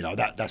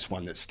that's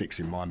one that sticks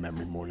in my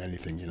memory more than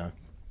anything.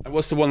 And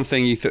what's the one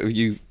thing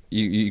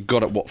you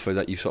got at Watford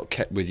that you sort of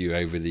kept with you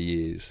over the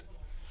years?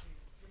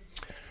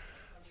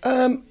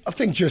 I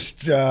think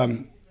just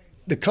the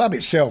club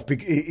itself.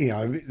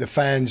 The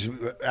fans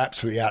were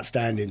absolutely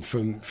outstanding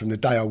from the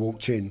day I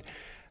walked in,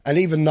 and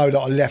even though that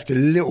I left a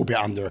little bit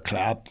under a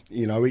cloud,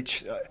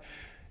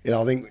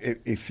 I think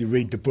if you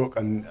read the book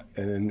and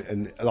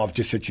I've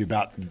just said to you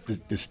about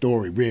the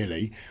story,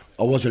 really,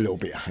 I was a little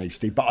bit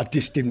hasty, but I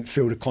just didn't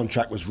feel the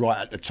contract was right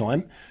at the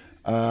time.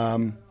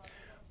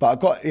 But I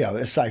got,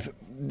 let's say,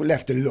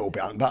 left a little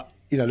bit. But,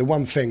 the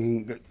one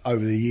thing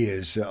over the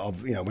years,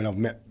 when I've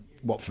met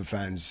Watford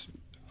fans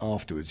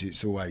afterwards,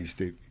 it's always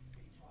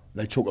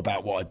they talk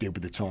about what I did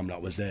with the time that I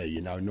was there,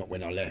 not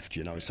when I left,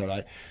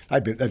 So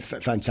they're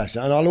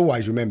fantastic. And I'll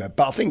always remember.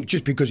 But I think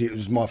just because it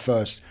was my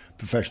first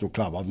professional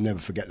club, I'll never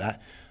forget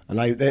that. And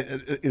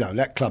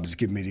that club has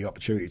given me the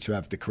opportunity to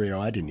have the career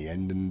I had in the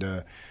end. And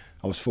I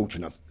was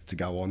fortunate to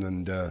go on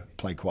and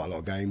play quite a lot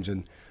of games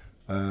and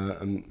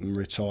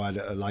retired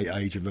at a late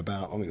age of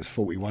about, I think it was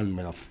 41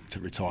 when I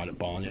retired at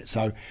Barnet.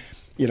 So,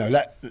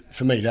 that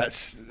for me,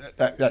 that's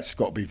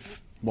got to be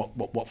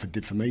what Watford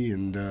did for me,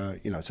 and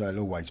so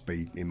it'll always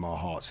be in my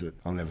heart. So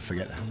I'll never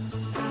forget that.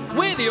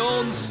 We're the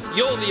Orns,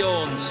 you're the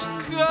Orns.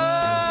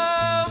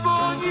 Come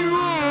on, you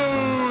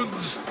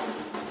Orns!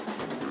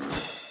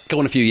 Go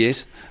on a few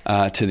years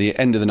to the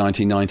end of the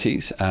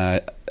 1990s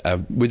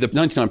with the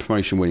 99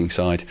 promotion winning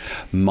side,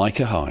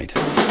 Micah Hyde.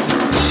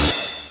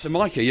 So,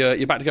 Micah,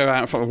 you're about to go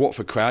out in front of a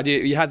Watford crowd.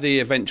 You had the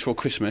eventual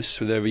Christmas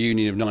with a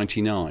reunion of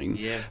 '99,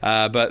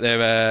 but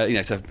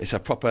it's a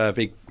proper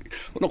big,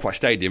 well, not quite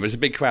stadium, but it's a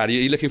big crowd. Are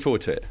you looking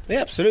forward to it?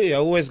 Yeah, absolutely. I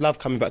always love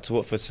coming back to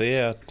Watford, so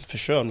yeah, for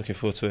sure, I'm looking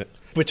forward to it.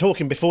 We're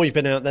talking before you've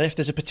been out there. If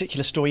there's a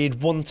particular story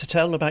you'd want to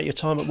tell about your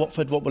time at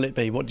Watford, what will it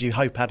be? What do you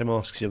hope Adam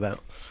asks you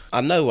about?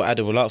 I know what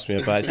Adam will ask me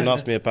about. He's going to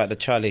ask me about the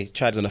Charlie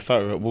on a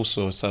photo at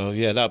Walsall. So,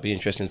 yeah, that'll be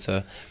interesting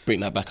to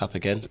bring that back up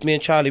again. Me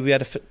and Charlie, we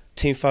had a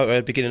team photo at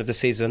the beginning of the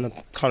season. I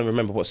can't even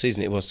remember what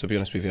season it was, to be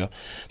honest with you.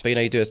 But,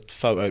 you do a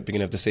photo at the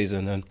beginning of the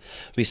season, and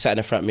we sat in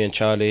the front, me and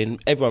Charlie, and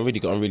everyone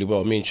really got on really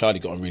well. Me and Charlie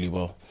got on really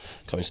well,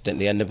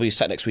 coincidentally. And then we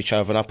sat next to each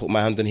other, and I put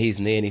my hand on his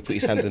knee, and he put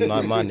his hand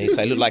on my knee.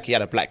 So it looked like he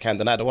had a black hand,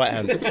 and I had a white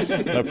hand.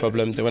 No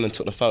problem. They went and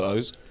took the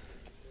photos.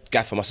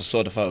 Gaffer must have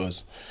saw the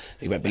photos.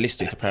 He went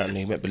ballistic,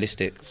 apparently. He went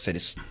ballistic, said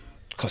it's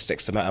cost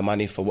X amount of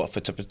money for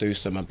Watford to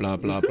produce them and blah,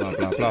 blah, blah,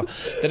 blah, blah.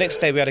 The next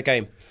day we had a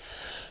game.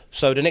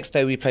 So the next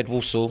day we played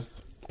Walsall,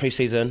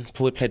 pre-season.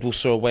 We played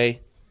Walsall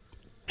away,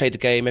 played the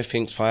game,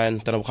 everything's fine.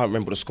 Then I can't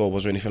remember what the score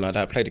was or anything like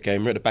that. Played the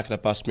game, we're at the back of the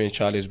bus, me and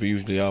Charlie, as we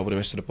usually are with the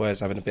rest of the boys,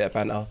 having a bit of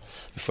banter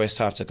before it's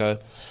time to go.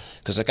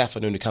 Because the gaffer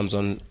normally comes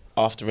on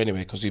after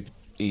anyway, because he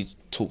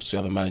talks to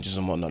other managers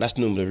and whatnot. That's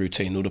normally the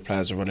routine. All the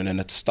players are running and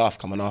the staff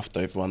coming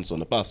after everyone's on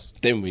the bus.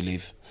 Then we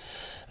leave.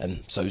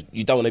 And so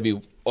you don't want to be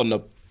on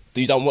the...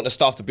 You don't want the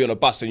staff to be on a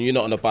bus and you're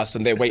not on a bus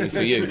and they're waiting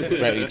for you.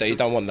 You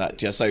don't want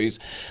that. Yeah, so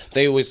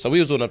we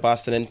was on a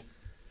bus, and then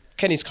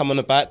Kenny's come on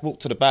the back,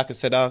 walked to the back and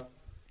said,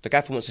 the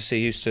gaffer wants to see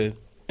you two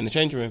in the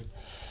changing room.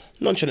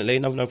 Nonchalantly,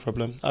 no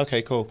problem.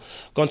 Okay, cool.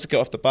 Gone to get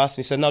off the bus,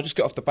 and he said, no, just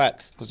get off the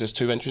back, because there's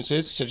two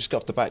entrances. He said, just get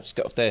off the back, just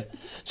get off there.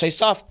 So his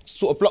staff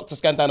sort of blocked us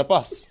going down the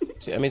bus.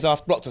 I mean, his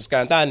staff blocked us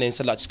going down there and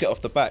said, just get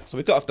off the back. So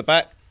we got off the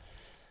back.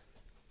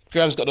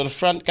 Graham's got on the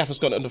front, Gaffer's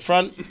got on the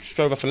front,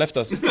 drove off and left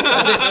us. That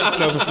was it,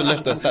 drove off and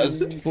left us. That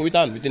was what we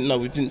done. We didn't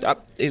know,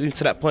 even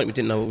to that point, we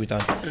didn't know what we'd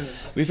done.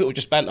 We thought we'd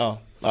just banter.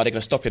 They're going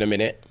to stop in a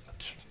minute.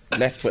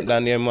 Left, went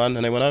down the M1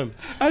 and they went home.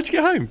 How'd you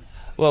get home?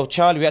 Well,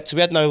 Charlie, we had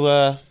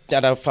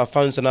our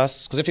phones on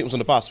us, because everything was on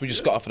the bus. We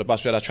just got off of the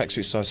bus, we had our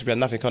tracksuits on, so we had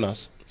nothing on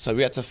us. So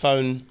we had to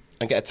phone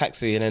and get a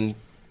taxi and then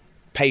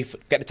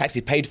get the taxi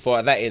paid for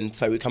at that end,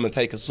 so it would come and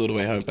take us all the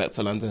way home back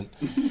to London.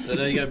 So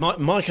there you go.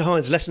 Micah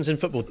Hyde's lessons in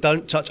football: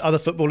 don't touch other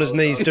footballers'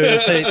 knees during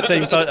a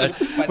team photo.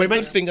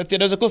 There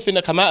was a good thing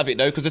that came out of it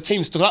though, because the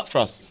team stood up for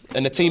us.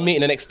 And the team meeting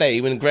the next day,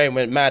 when Graham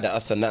went mad at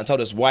us and that, and told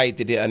us why he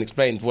did it and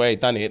explained why he'd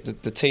done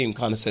it, the team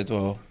kind of said,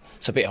 well,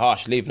 it's a bit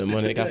harsh leaving them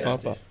when they go far,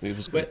 but it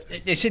was good.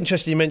 It's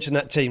interesting you mentioned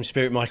that team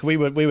spirit, Mike. We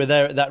were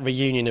there at that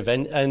reunion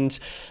event, and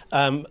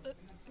I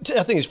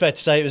think it's fair to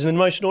say it was an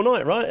emotional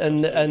night, right?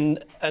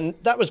 And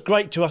that was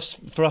great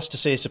for us to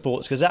see as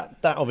supporters, because that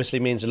obviously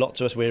means a lot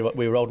to us. We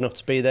were old enough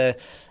to be there,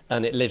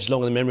 and it lives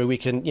long in the memory. We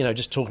can,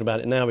 just talking about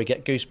it now, we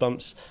get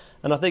goosebumps.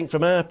 And I think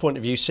from our point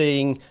of view,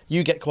 seeing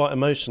you get quite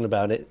emotional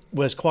about it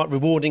was quite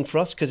rewarding for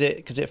us, because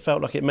it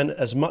felt like it meant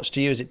as much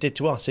to you as it did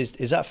to us.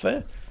 Is that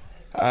fair?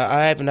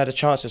 I haven't had a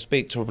chance to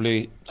speak to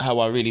probably how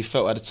I really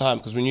felt at the time,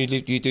 because when you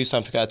do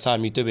something at a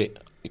time, you do it.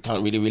 You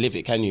can't really relive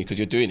it, can you? Because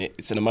you're doing it.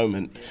 It's in a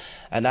moment.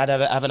 And I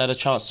haven't had a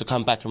chance to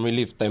come back and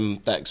relive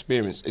that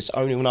experience. It's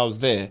only when I was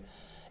there,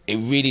 it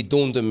really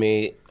dawned on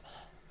me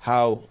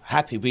how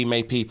happy we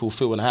made people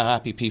feel and how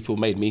happy people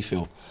made me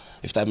feel,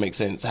 if that makes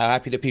sense. How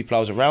happy the people I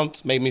was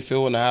around made me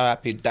feel, and how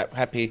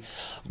happy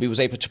we was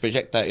able to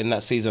project that in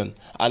that season.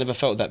 I never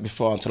felt that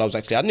before until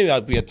I knew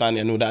I'd be a Danny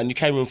and all that. And you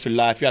carry on through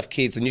life, you have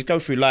kids, and you go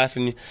through life,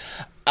 and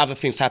other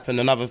things happen,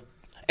 and other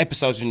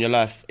episodes in your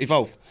life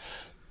evolve.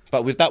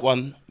 But with that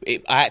one, now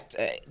it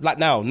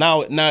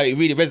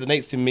really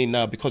resonates in me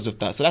now because of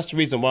that. So that's the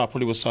reason why I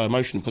probably was so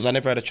emotional, because I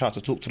never had a chance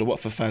to talk to the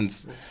Watford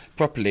fans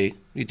properly.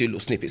 You do little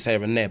snippets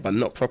here and there, but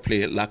not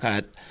properly like I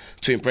had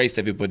to embrace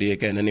everybody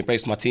again and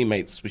embrace my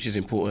teammates, which is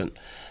important.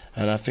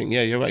 And I think,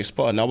 yeah, you're right,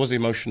 spot on. I was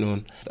emotional,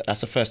 and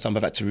that's the first time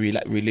I've had to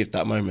relive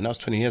that moment. That was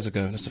 20 years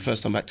ago. That's the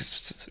first time I had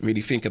to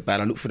really think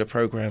about it. I looked for the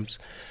programmes,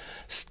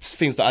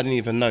 things that I didn't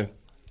even know.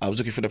 I was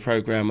looking for the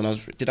programme,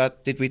 and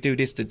did we do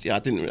this? I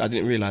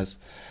didn't realise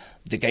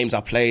the games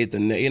I played,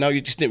 and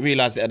you just didn't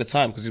realise it at the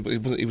time because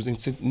it was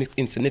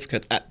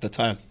insignificant at the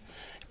time.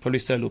 Probably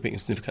still a little bit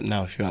insignificant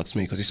now, if you ask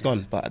me, because it's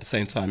gone. But at the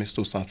same time, it's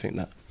still something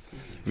that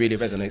really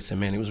resonates in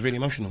me, and it was really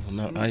emotional,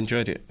 and I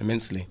enjoyed it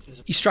immensely.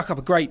 You struck up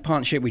a great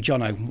partnership with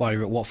Jono while you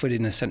were at Watford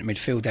in the centre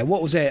midfield there.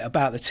 What was it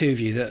about the two of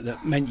you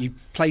that meant you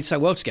played so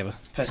well together?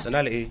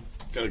 Personality.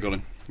 Go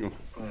on.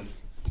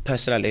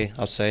 Personality,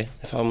 I'd say.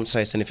 If I wouldn't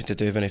say it's anything to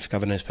do with anything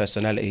other than his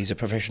personality, he's a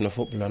professional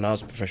footballer and I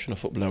was a professional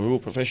footballer, and we're all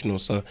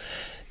professionals, so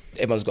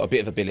everyone's got a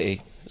bit of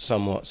ability,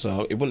 somewhat.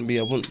 So I wouldn't be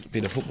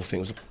the football thing,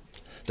 it was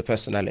the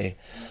personality.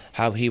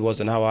 How he was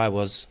and how I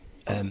was.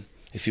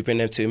 If you bring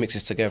them two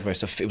mixes together,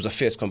 it was a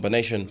fierce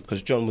combination,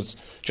 because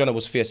Jono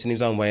was fierce in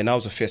his own way and I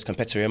was a fierce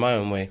competitor in my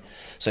own way.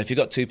 So if you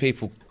got two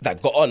people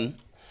that got on,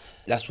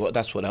 that's what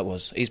that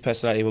was. His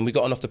personality, when we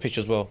got on off the pitch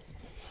as well,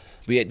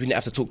 we didn't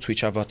have to talk to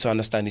each other to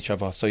understand each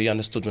other. So he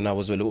understood when I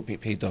was a little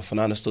bit peed off,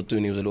 and I understood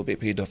when he was a little bit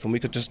peed off, and we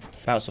could just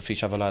bounce off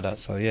each other like that.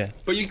 So yeah.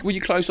 But were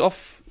you close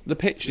off the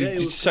pitch?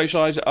 Did you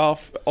socialise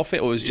off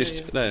it, or was it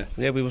just there?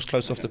 Yeah, we was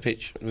close off the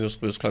pitch. We was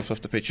close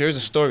off the pitch. There is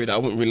a story that I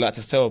wouldn't really like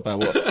to tell about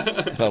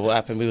what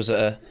happened. We was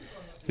at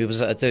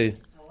a do,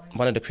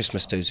 one of the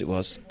Christmas do's it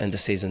was, end of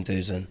season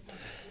do's, and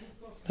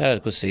we had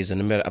a good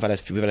season. And we've had a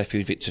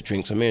few Victor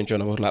drinks, and me and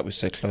John were, like we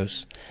said,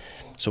 close.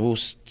 So we were all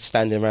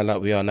standing around like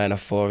we are 9 or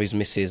 4, his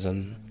missus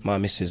and my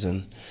missus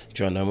and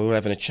John, and we were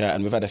having a chat,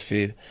 and we've had a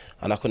few,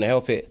 and I couldn't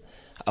help it.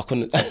 I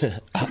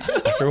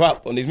threw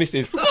up on his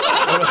missus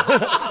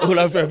all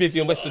over a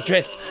Vivian Westwood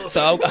dress.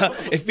 So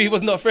if we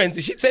was not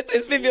friends, she said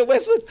it's Vivian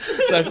Westwood.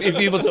 So if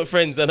we was not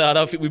friends, and I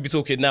don't think we'd be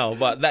talking now.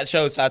 But that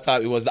shows how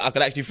tight it was, that I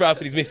could actually throw up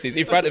on his missus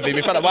in front of him,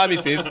 in front of my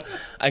missus,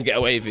 and get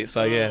away with it.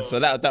 So yeah, so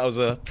that was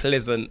a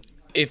pleasant,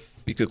 if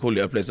you could call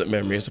it a pleasant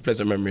memory. It's a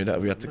pleasant memory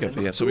that we had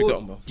together. Yeah, so we got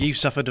on well. You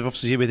suffered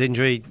obviously with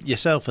injury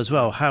yourself as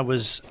well. How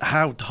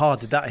hard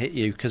did that hit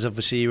you? Because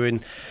obviously you were in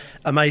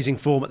amazing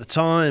form at the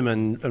time,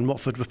 and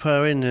Watford were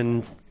purring,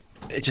 and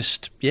it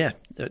just, yeah.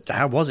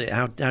 How was it?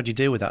 How did you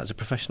deal with that as a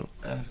professional?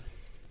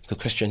 Good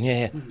question.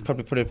 Yeah.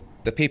 Probably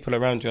the people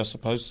around you, I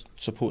suppose,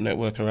 support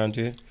network around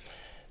you.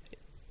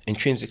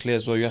 Intrinsically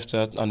as well, you have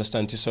to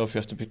understand yourself.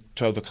 You have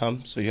to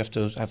overcome. So you have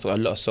to have a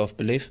lot of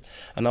self-belief.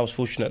 And I was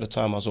fortunate at the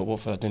time I was at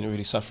Watford. I didn't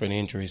really suffer any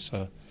injuries.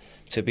 So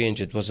to be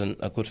injured wasn't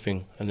a good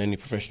thing, and any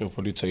professional will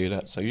probably tell you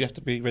that. So you have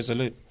to be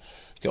resolute,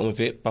 get on with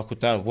it, buckle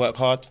down, work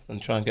hard,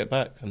 and try and get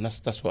back. And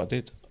that's what I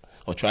did.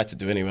 Or tried to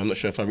do anyway. I'm not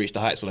sure if I reached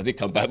the heights when I did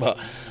come back, but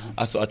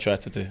that's what I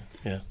tried to do.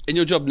 Yeah. In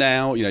your job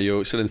now,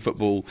 you're still in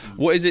football.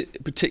 What is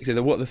it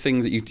particularly? What are the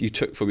things that you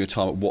took from your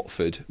time at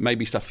Watford?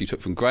 Maybe stuff you took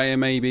from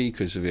Graham, maybe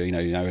because of you're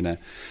not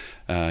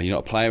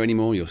a player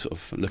anymore. You're sort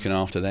of looking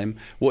after them.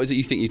 What is it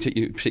you think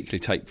you particularly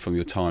take from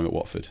your time at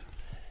Watford?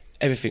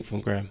 Everything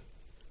from Graham.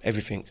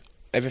 Everything.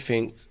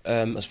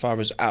 As far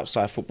as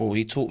outside football,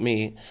 he taught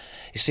me.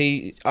 You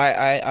see,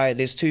 I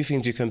there's two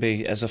things you can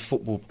be as a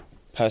football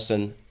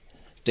person,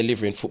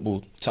 delivering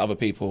football to other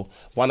people.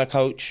 One, a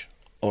coach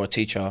or a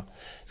teacher.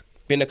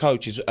 Being a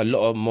coach is a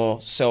lot more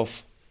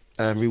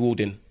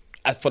self-rewarding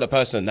for the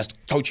person that's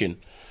coaching.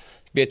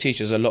 Being a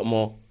teacher is a lot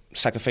more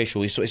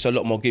sacrificial. It's a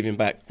lot more giving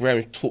back.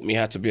 Graham taught me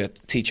how to be a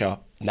teacher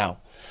now.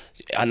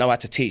 I know how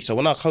to teach. So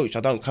when I coach, I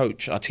don't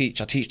coach. I teach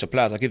the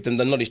players. I give them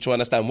the knowledge to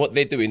understand what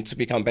they're doing to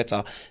become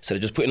better. So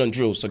they're just putting on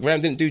drills. So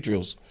Graham didn't do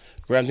drills.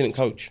 Graham didn't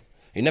coach.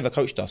 He never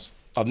coached us.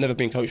 I've never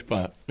been coached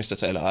by Mr.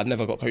 Taylor. I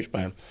never got coached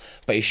by him.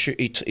 But he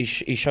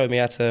showed me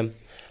how to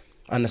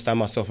understand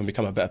myself and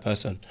become a better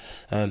person.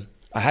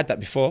 I had that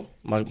before.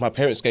 My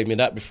parents gave me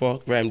that before.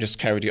 Graham just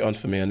carried it on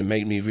for me, and it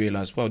made me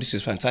realise, well, this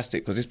is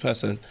fantastic, because this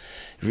person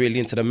really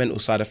into the mental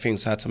side of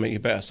things, how to make you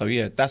better. So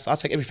yeah, I'll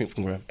take everything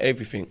from Graham,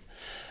 everything.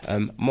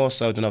 More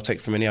so than I'll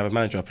take from any other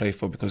manager I played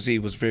for, because he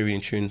was very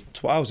in tune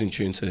to what I was in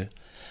tune to.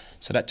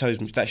 So that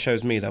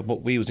shows me that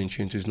what we was in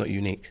tune to is not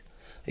unique.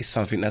 It's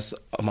something that's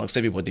amongst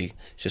everybody.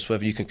 It's just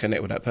whether you can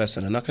connect with that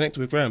person. And I connected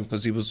with Graham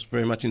because he was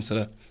very much into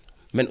the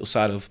mental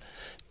side of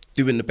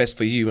doing the best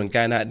for you and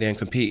going out there and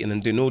competing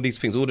and doing all these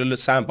things, all the little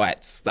sound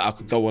bites that I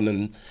could go on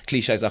and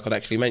cliches I could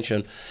actually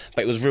mention.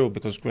 But it was real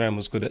because Graham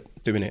was good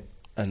at doing it.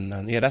 And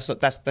that's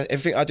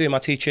everything I do in my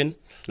teaching.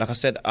 Like I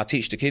said, I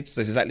teach the kids.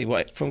 That's exactly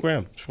what from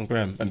Graham. It's from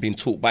Graham and being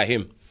taught by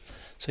him.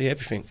 So yeah,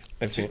 everything.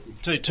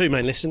 Two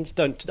main lessons.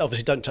 Don't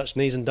touch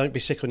knees, and don't be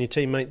sick on your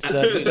teammates.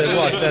 They're It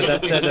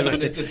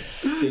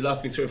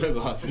lasts me to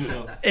remember half an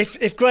hour.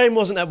 If Graham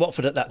wasn't at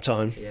Watford at that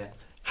time,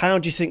 how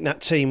do you think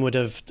that team would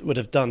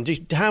have done?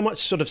 How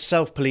much sort of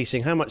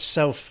self-policing, how much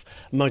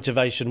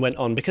self-motivation went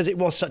on? Because it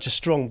was such a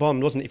strong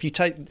bond, wasn't it? If you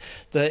take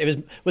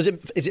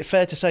is it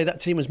fair to say that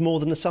team was more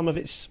than the sum of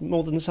its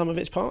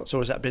parts,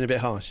 or has that been a bit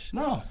harsh?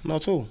 No,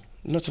 not at all.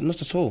 Not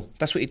at all.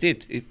 That's what he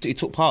did. He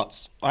took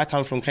parts. I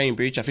come from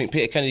Cambridge. I think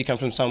Peter Kennedy came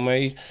from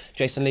somewhere.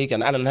 Jason League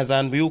and Alan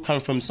Hazan. We all come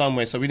from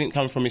somewhere. So we didn't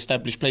come from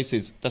established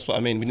places. That's what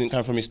I mean. We didn't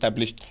come from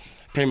established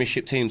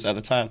Premiership teams at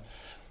the time.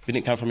 We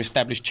didn't come from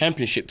established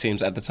Championship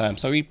teams at the time.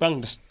 So he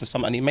brought the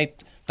sum and he made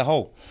the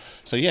whole.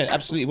 So yeah,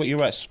 absolutely what you're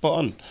right, spot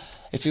on.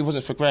 If it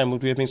wasn't for Graham,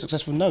 would we have been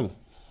successful? No.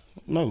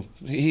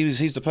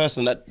 He's the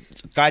person that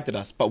guided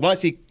us. But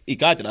once he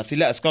guided us, he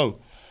let us go.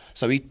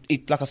 So he,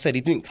 like I said,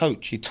 he didn't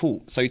coach, he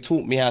taught. So he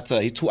taught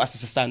us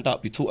to stand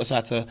up. He taught us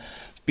how to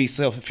be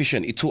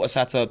self-efficient. He taught us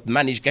how to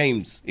manage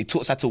games. He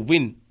taught us how to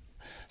win.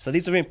 So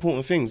these are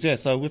important things, yeah.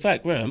 So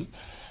without Graham,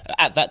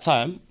 at that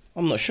time,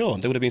 I'm not sure.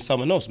 There would have been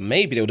someone else.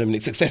 Maybe they would have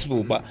been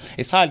successful, but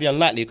it's highly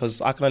unlikely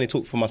because I can only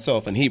talk for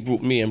myself, and he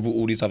brought me and brought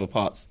all these other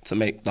parts to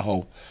make the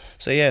whole.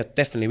 So yeah,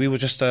 definitely, we were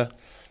just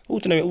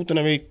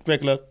ordinary,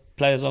 regular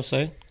players, I'll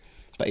say.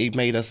 But he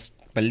made us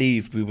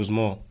believe we was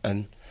more,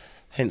 and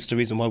hence the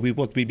reason why we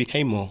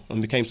became more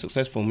and became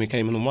successful and we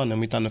came in and won and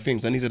we done the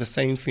things. And these are the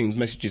same things,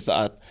 messages that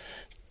I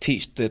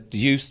teach the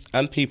youth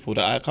and people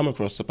that I come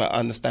across about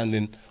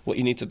understanding what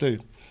you need to do.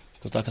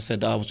 Because like I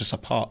said, I was just a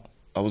part.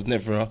 I was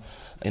never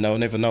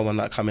no one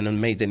that come in and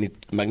made any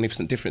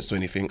magnificent difference to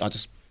anything. I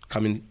just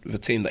come in with a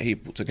team that he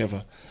put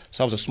together.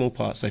 So I was a small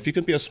part. So if you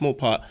can be a small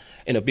part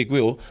in a big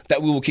wheel,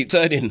 that wheel will keep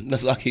turning.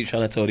 That's what I keep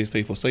trying to tell these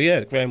people. So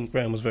yeah,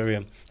 Graham was very,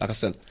 like I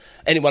said,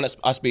 anyone that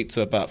I speak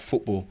to about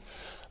football,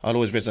 I'll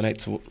always resonate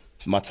to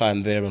my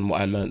time there and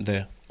what I learnt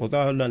there.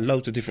 Although I learned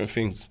loads of different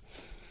things,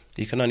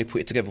 you can only put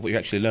it together what you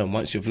actually learn.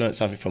 Once you've learnt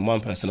something from one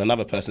person,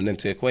 another person then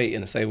to equate it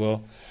and say,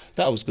 well,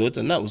 that was good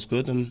and that was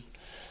good and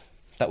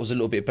that was a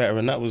little bit better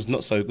and that was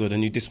not so good,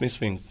 and you dismiss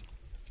things.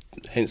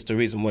 Hence the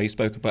reason why you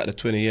spoke about the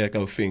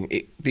 20-year-ago thing.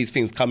 These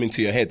things come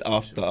into your head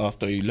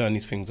after you learn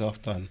these things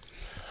after. And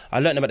I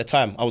learnt them at the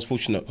time. I was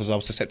fortunate because I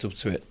was susceptible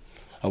to it.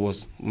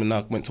 When I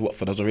went to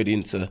Watford, I was already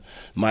into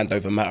mind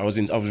over matter. I was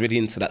really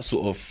into that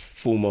sort of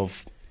form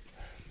of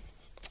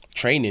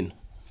training,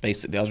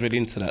 basically. I was really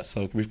into that.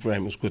 So with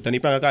Graham, it was good. Then he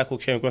brought a guy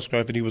called Kieran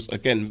Grosgrove, and he was,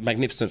 again,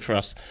 magnificent for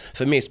us.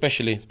 For me,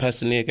 especially,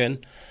 personally,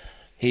 again,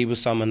 he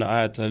was someone that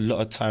I had a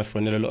lot of time for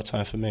and he had a lot of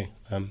time for me.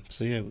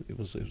 So yeah, it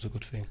was a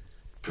good thing.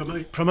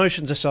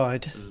 Promotions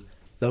aside,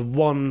 the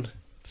one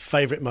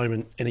favourite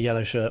moment in a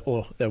yellow shirt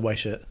or their away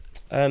shirt?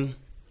 When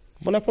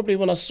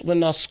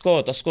I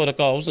scored a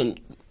goal.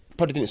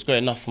 Probably didn't score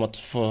enough for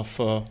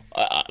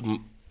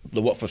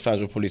the Watford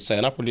fans will probably say,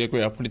 and I probably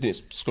agree. I probably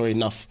didn't score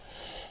enough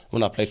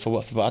when I played for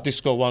Watford, but I did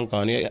score one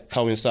goal, and it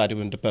coincided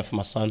with the birth of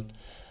my son.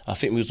 I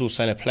think we was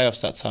also in the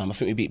playoffs that time. I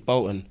think we beat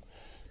Bolton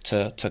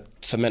to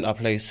cement our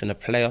place in the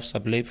playoffs, I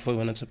believe, before we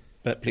went into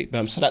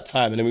Birmingham. So that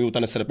time, and then we all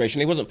done a celebration.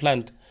 It wasn't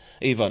planned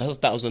either.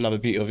 That was another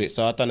beauty of it.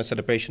 So I'd done a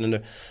celebration,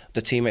 and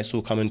the teammates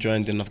all come and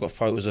joined in. I've got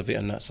photos of it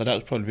and that. So that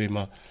was probably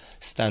my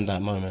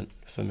standout moment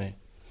for me.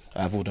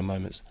 Out of all the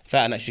moments,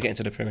 that and actually getting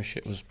to the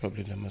Premiership was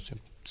probably the most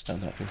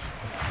standout thing.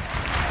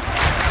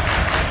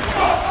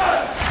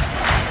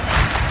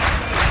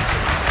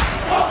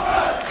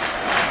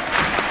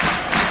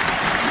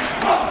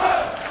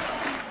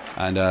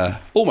 And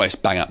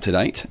almost bang up to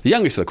date, the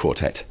youngest of the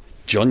quartet,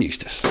 John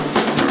Eustace.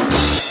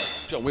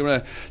 John, we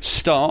want to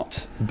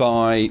start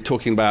by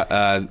talking about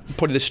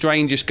probably the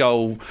strangest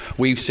goal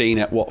we've seen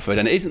at Watford,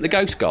 and it isn't the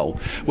ghost goal.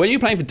 When you were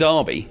playing for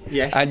Derby,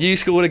 yes, and you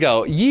scored a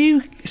goal,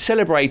 you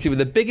celebrated with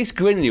the biggest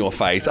grin on your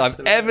face I've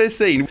ever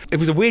seen. It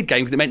was a weird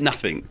game because it meant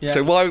nothing. Yeah.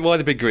 So why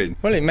the big grin?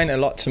 Well, it meant a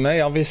lot to me.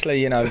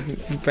 Obviously,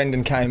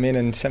 Brendan came in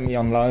and sent me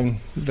on loan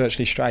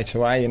virtually straight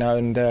away, and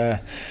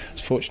I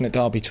was fortunate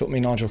Derby took me,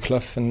 Nigel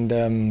Clough, and,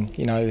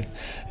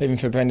 even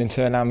for Brendan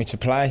to allow me to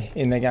play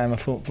in the game, I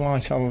thought,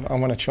 right, I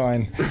want to try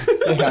and,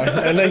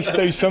 at least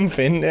do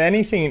something,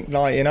 anything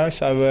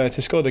so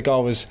to score the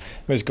goal was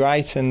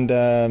great, and,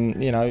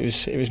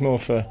 it was more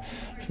for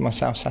my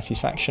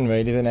self-satisfaction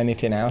really than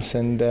anything else,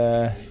 and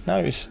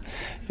it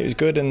was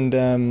good, and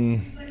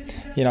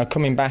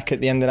coming back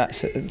at the end of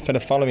that for the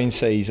following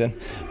season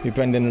with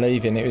Brendan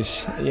leaving, it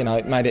was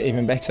it made it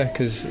even better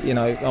because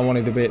I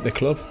wanted to be at the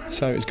club,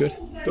 so it was good.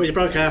 Well, you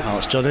broke our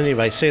hearts, John,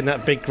 anyway, seeing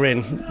that big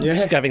grin,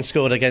 having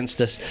scored against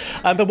us.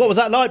 But what was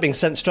that like, being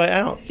sent straight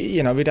out?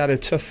 We'd had a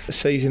tough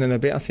season and a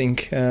bit, I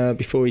think,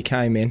 before he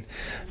came in.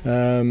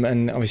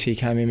 And obviously he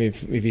came in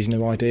with his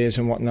new ideas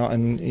and whatnot,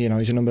 and,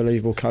 he's an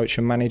unbelievable coach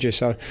and manager,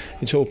 so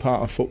it's all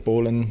part of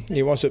football, and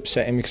it was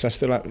upsetting because I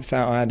still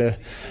thought I had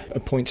a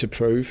point to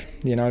prove,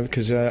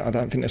 because I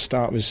don't think the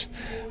start was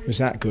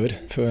that good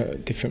for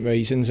different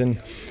reasons, and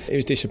it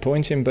was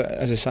disappointing, but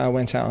as I say, I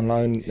went out on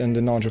loan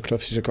under Nigel Clough,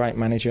 who's a great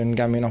manager, and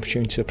gave me an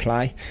opportunity to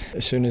play.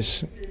 As soon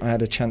as I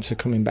had a chance of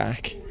coming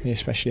back,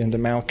 especially under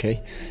Malky,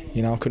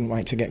 I couldn't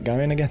wait to get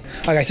going again.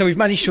 Okay, so we've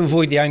managed to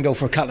avoid the angle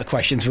for a couple of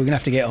questions. We're going to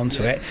have to get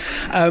onto it.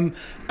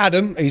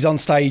 Adam, who's on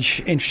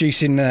stage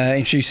introducing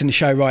the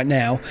show right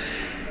now,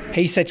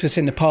 he said to us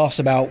in the past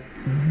about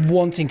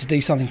wanting to do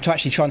something to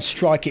actually try and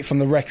strike it from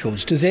the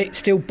records. Does it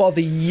still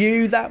bother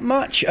you that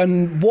much?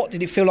 And what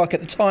did it feel like at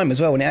the time as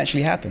well when it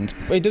actually happened?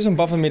 It doesn't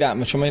bother me that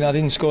much. I mean, I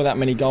didn't score that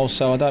many goals,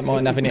 so I don't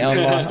mind having it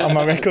on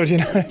my record, you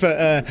know.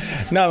 But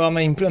no, I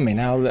mean,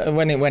 now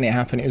when it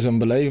happened, it was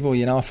unbelievable.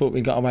 You know, I thought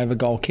we got away with a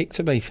goal kick.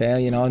 To be fair,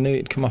 you know, I knew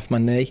it'd come off my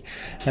knee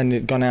and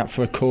it'd gone out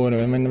for a corner.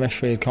 And when the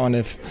referee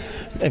had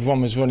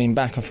everyone was running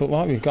back, I thought,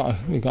 well, we've got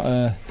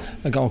a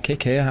goal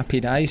kick here. Happy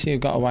days. You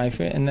got away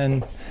with it,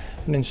 and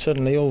then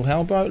suddenly all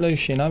hell broke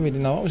loose. You know, we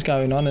didn't know what was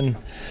going on,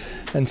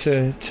 and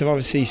to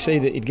obviously see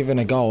that he'd given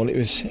a goal,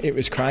 it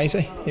was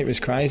crazy. It was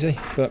crazy.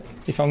 But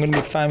if I'm going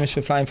to be famous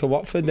for playing for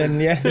Watford, then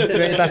yeah,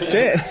 that's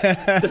it.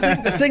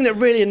 The thing that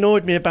really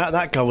annoyed me about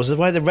that goal was the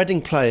way the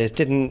Reading players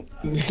didn't.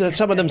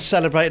 Some of them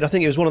celebrated. I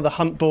think it was one of the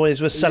Hunt boys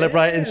was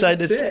celebrating, saying,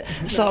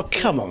 "It's like,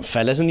 come on,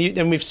 fellas!" And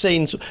we've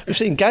seen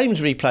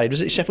games replayed.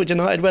 Was it Sheffield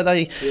United where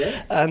they?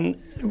 Yeah.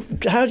 And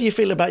how do you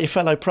feel about your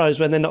fellow pros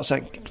when they're not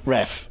saying,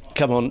 "Ref,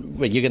 come on,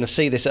 you're going to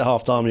see this at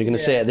half time, you're going to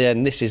see it at the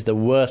end, this is the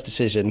worst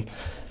decision"?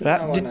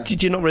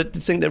 Did you not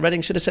think that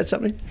Reading should have said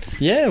something?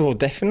 Yeah, well,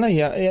 definitely.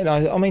 You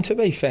know, I mean, to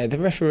be fair, the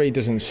referee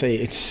doesn't see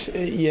it. It's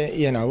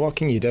you know, what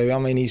can you do? I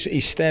mean,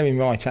 he's staring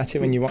right at it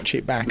when you watch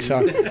it back.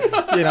 So,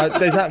 you know,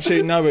 there's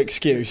absolutely no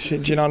excuse. Do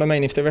you know what I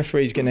mean? If the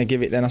referee's going to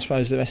give it, then I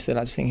suppose the rest of the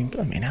lads thinking,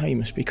 I mean, he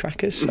must be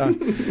crackers. So,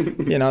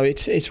 you know,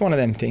 it's one of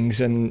them things,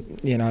 and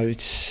you know,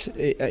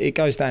 it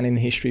goes down in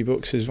the history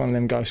books as one of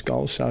them ghost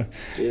goals. So,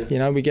 you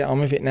know, we get on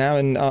with it now.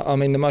 And I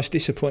mean, the most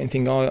disappointing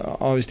thing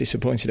I was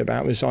disappointed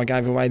about was I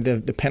gave away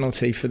the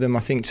penalty for them, I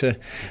think,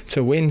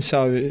 to win.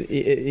 So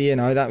you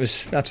know,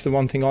 that's the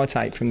one thing I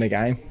take from the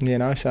game. You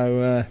know,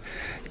 so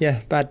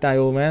yeah, bad day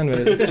all round.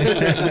 Really.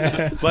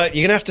 Well,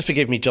 you're gonna have to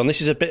forgive me, John.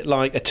 This is a bit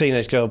like a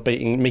teenage girl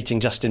meeting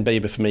Justin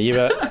Bieber for me. You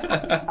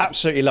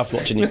absolutely loved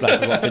watching you play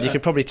for Watford. You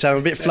could probably tell I'm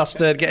a bit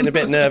flustered, getting a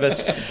bit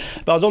nervous.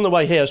 But I was on the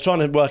way here. I was trying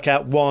to work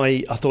out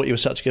why I thought you were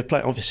such a good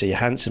player. Obviously, you're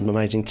handsome,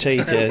 amazing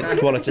teeth, your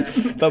quality.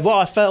 But what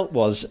I felt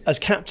was, as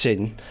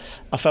captain,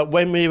 I felt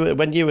when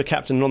you were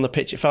captain and on the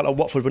pitch, it felt like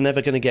Watford were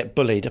never going to get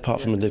bullied, apart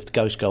from the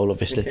ghost goal,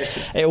 obviously.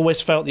 It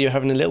always felt that you were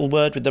having a little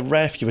word with the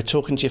ref, you were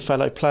talking to your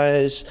fellow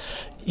players.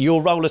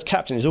 Your role as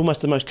captain is almost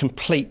the most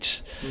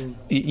complete.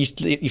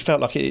 You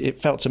felt like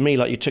it felt to me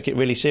like you took it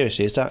really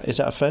seriously. Is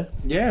that fair?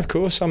 Yeah, of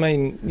course. I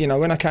mean, you know,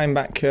 when I came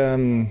back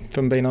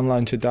from being on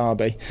loan to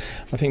Derby,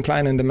 I think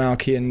playing under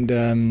Malky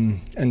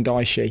and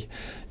Daishi,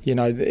 you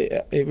know,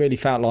 it really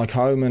felt like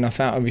home, and I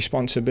felt a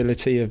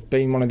responsibility of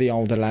being one of the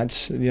older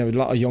lads. You know, a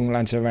lot of young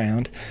lads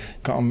around.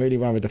 Got on really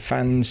well with the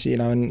fans, you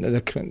know, and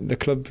the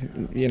club,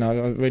 you know,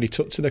 I really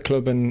took to the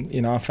club, and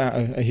you know, I felt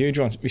a huge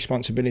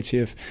responsibility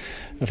of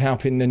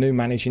helping the new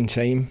managing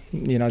team.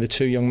 You know, the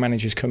two young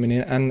managers coming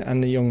in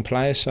and the young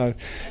players. So,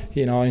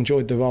 you know, I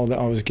enjoyed the role that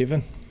I was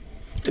given.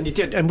 And you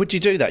did. And would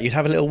you do that? You'd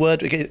have a little word,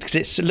 because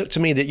it looked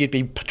to me that you'd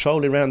be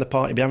patrolling around the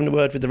park, you'd be having a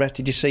word with the ref.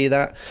 Did you see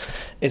that?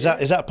 Is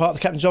that part of the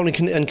captain's role?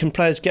 And can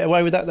players get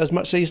away with that as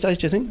much these days,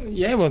 do you think?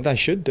 Yeah, well, they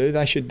should do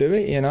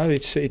it. You know,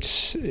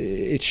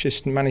 it's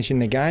just managing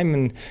the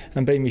game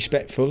and being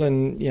respectful.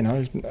 And you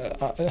know,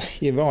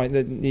 you're right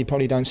that you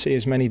probably don't see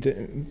as many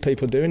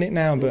people doing it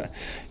now. But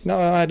you know,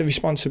 I had a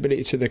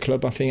responsibility to the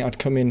club. I think I'd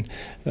come in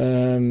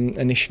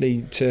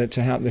initially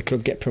to help the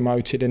club get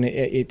promoted, and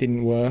it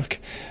didn't work.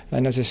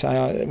 And as I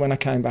say, when I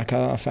came back,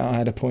 I felt I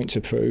had a point to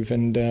prove.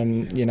 And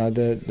you know,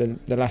 the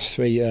last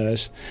 3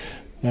 years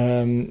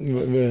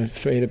were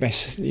 3 of the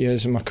best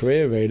years of my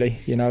career, really.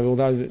 You know,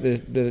 although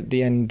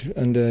the end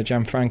under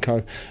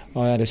Gianfranco,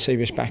 I had a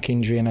serious back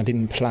injury and I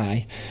didn't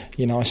play.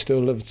 You know, I still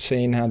loved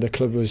seeing how the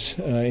club was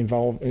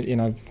involved. You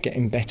know,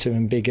 getting better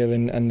and bigger,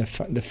 and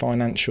the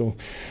financial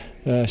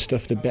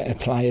stuff, the better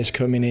players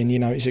coming in. You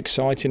know, it's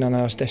exciting, and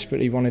I was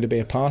desperately wanted to be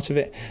a part of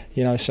it.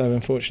 You know, so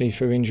unfortunately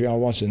through injury I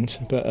wasn't.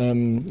 But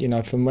you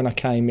know, from when I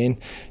came in,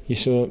 you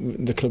saw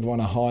the club were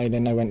on a high,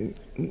 then they went,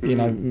 you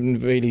know,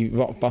 really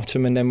rock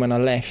bottom, and then when I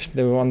left,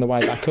 they were on the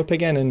way back up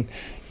again. And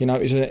you know,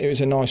 it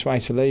was a nice way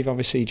to leave.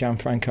 Obviously,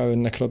 Gianfranco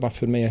and the club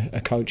offered me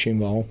a coaching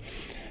role,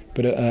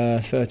 but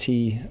at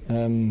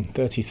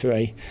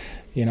 33.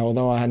 You know,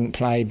 although I hadn't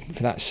played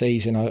for that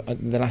season,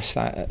 the last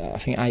I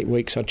think 8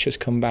 weeks, I'd just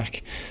come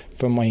back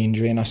from my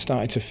injury, and I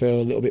started to feel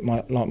a little bit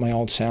like my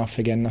old self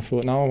again. I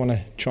thought, no, I want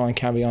to try and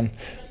carry on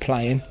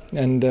playing,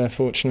 and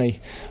fortunately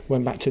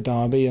went back to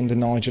Derby under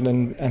Nigel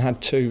and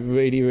had 2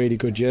 really, really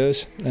good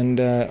years. And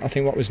I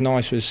think what was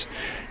nice was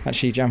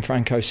actually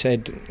Gianfranco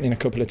said in a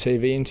couple of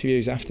TV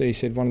interviews after, he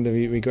said one of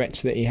the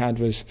regrets that he had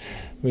was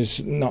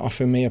not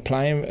offering me a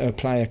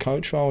player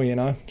coach role. You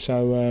know,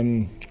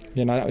 so.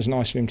 You know, that was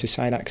nice for him to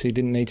say that, because he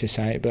didn't need to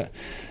say it. But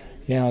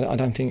yeah, I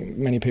don't think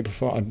many people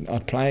thought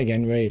I'd play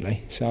again,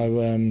 really. So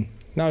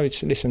no,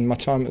 listen, my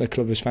time at the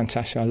club was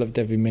fantastic. I loved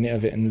every minute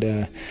of it, and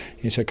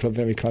it's a club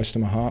very close to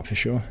my heart for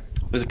sure.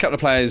 There's a couple of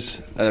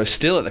players that are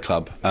still at the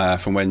club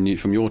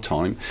from your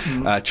time,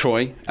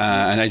 Troy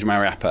and Adrian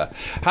Mariappa.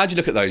 How do you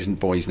look at those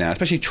boys now,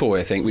 especially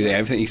Troy? I think with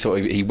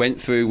everything he went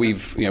through, we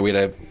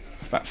had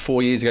about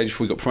 4 years ago, just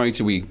before we got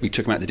promoted, we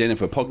took him out to dinner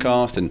for a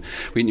podcast, and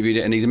we interviewed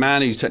it. And he's a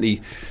man who's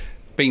certainly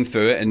been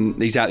through it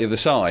and he's out the other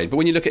side. But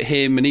when you look at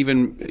him and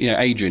even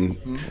Adrian,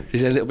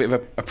 is there a little bit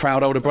of a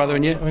proud older brother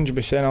in you?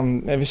 100%.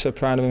 I'm ever so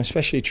proud of him,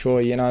 especially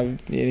Troy. I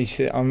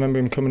remember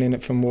him coming in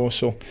from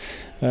Warsaw.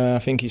 I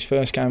think his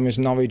first game was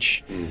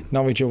Norwich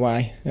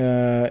away.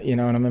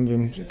 And I remember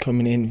him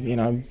coming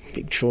in.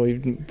 Big Troy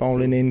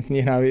bowling in.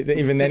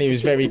 Even then he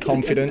was very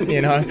confident.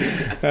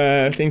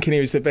 Thinking he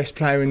was the best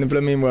player in the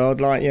blooming world.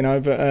 But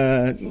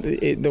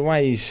the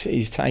way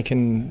he's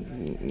taken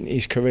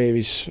his career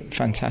is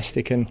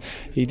fantastic, and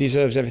he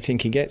deserves everything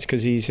he gets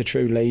because he's a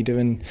true leader.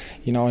 And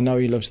I know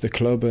he loves the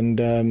club, and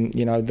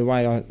the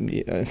way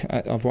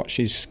I've watched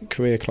his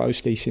career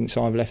closely since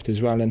I've left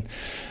as well, and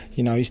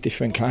he's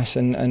different class,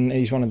 and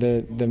he's one of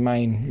the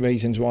main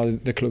reasons why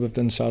the club have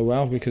done so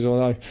well, because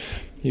although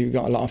you've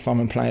got a lot of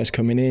foreign players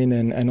coming in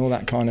and all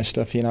that kind of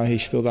stuff,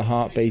 he's still the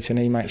heartbeat, and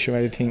he makes sure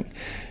everything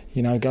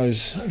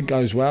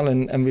goes well,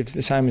 and with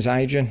the same as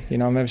Adrian,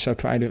 I'm ever so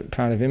proud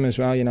of him as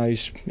well.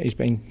 He's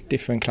been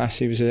different class.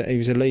 He was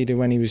a leader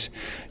when he was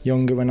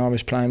younger, when I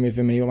was playing with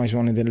him, and he always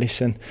wanted to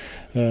listen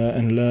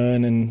and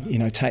learn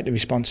and take the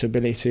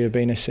responsibility of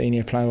being a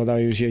senior player, although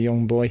he was a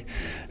young boy.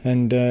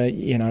 And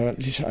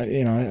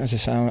as I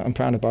say, I'm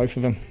proud of both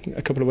of them.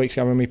 A couple of weeks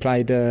ago when we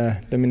played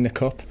them in the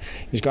cup,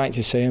 it was great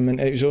to see him,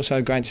 and it was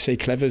also great to see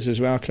Clevers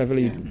as well.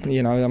 Cleverly,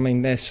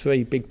 there's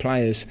three big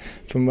players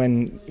from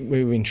when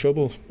we were in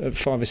trouble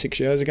 5 or 6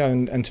 years ago,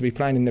 and to be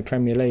playing in the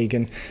Premier League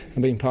and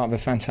being part of a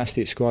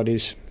fantastic squad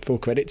is full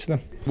credit to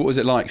them. What was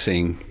it like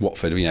seeing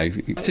Watford?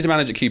 Assistant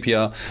manager at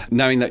QPR,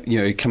 knowing that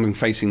coming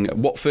facing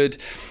Watford,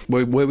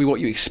 were we what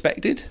you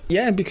expected?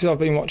 Yeah, because I've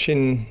been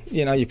watching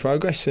your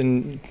progress,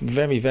 and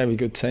very, very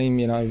good team.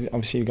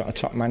 Obviously you've got a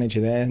top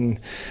manager there, and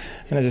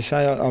as I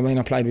say,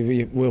 I played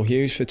with Will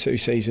Hughes for 2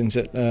 seasons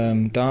at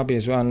Derby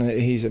as well, and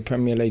he's a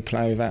Premier League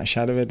player without a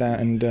shadow of a doubt,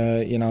 and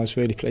I was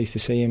really pleased to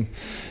see him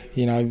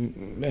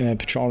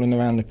patrolling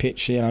around the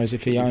pitch as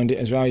if he owned it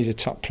as well. He's a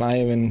top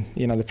player, and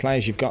the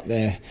players you've got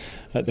there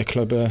at the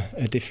club are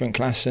a different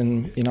class,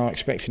 and I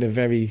expected a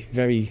very,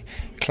 very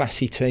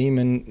classy team,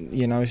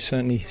 and I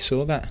certainly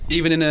saw that.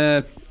 Even in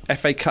a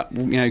FA Cup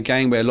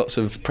game where lots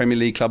of Premier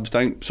League clubs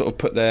don't sort of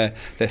put their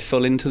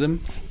full into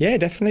them? Yeah,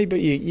 definitely, but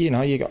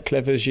you got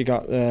Clevers, you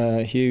got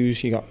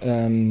Hughes, you got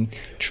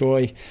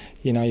Troy,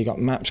 you got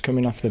Maps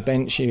coming off the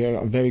bench, you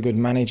got a very good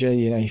manager,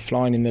 you're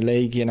flying in the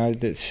league,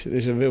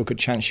 there's a real good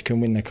chance you can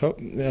win the Cup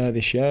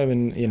this year,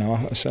 and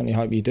I certainly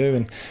hope you do,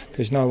 and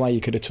there's no way you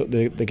could have took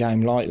the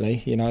game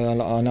lightly. I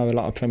know a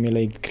lot of Premier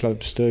League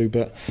clubs do,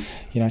 but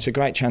it's a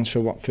great chance for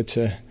Watford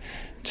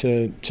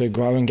to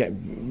grow and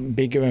get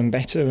bigger and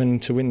better,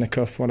 and to win the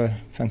Cup. What a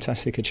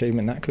fantastic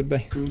achievement that could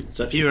be.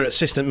 So if you were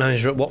assistant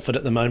manager at Watford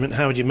at the moment,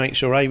 how would you make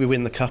sure A, we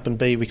win the Cup, and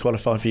B, we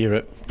qualify for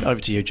Europe?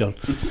 Over to you, John.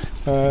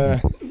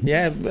 Good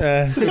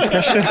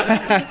question.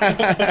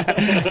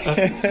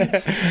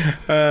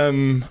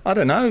 I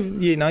don't know.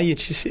 You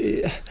just...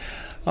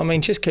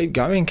 just keep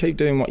going, keep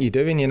doing what you're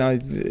doing. I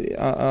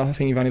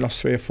think you've only lost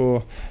 3 or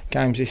 4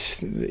 games since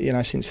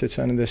the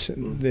turn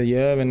of the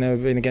year, and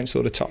they've been against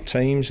all the top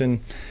teams, and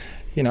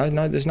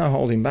there's no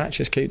holding back.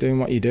 Just keep doing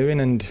what you're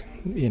doing, and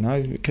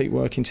keep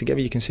working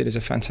together. You can see there's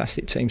a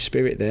fantastic team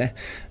spirit there.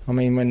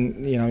 When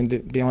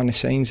behind the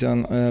scenes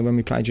when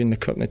we played during the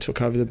Cup, they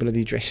took over the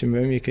bloody dressing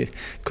room. You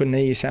couldn't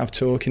hear yourself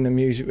talking. The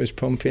music was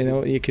pumping.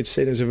 You could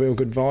see there was a real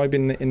good vibe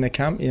in the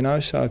camp.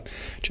 So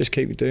just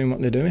keep doing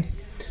what they're doing.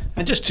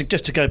 And just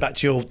to go back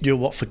to your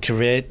Watford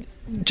career,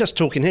 just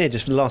talking here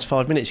just for the last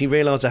 5 minutes, you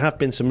realise there have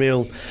been some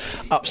real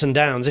ups and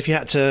downs. If you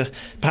had to,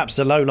 perhaps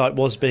the low light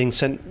was being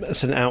sent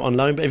out on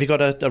loan, but have you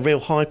got a real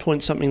high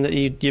point, something that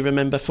you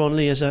remember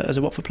fondly as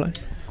a Watford player?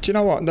 Do you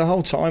know what? The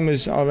whole time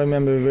I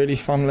remember really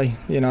fondly,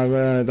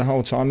 the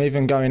whole time,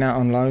 even going out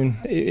on loan.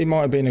 It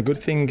might have been a good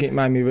thing. It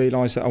made me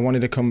realise that I wanted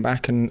to come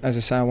back, and as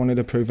I say, I wanted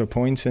to prove a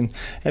point, and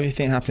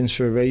everything happens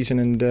for a reason,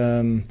 and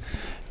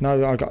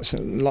I got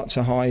lots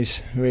of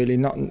highs, really,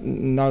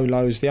 no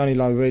lows. The only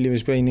low really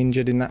was being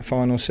injured in that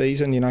final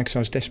season, because I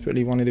was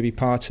desperately wanted to be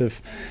part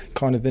of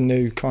kind of the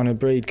new kind of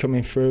breed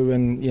coming through,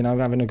 and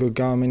having a good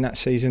go. That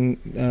season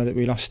that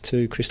we lost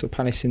to Crystal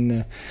Palace in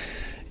the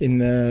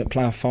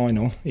playoff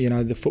final,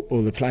 the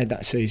football they played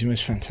that season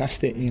was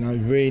fantastic.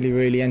 Really,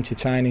 really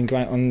entertaining,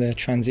 great on the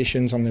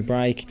transitions, on the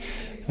break,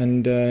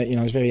 and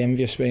I was very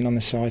envious being on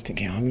the side,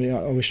 thinking,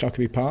 I wished I could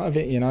be part of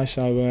it.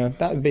 So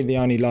that would be the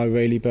only low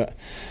really, but.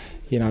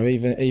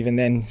 Even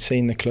then,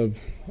 seeing the club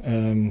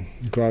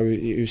grow,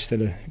 it was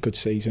still a good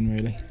season,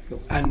 really.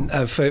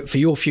 And for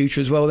your future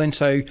as well, then,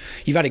 so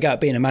you've had a go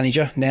at being a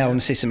manager, now an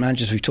assistant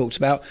manager, as we've talked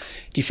about.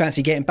 Do you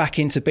fancy getting back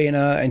into being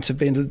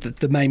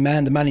the main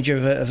man, the manager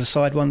of a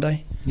side one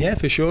day? Yeah,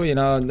 for sure. You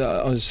know,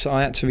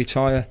 I had to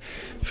retire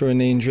for a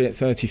knee injury at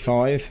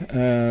 35,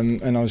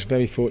 and I was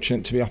very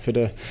fortunate to be offered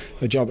a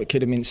job at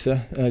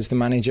Kidderminster as the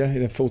manager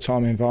in a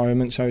full-time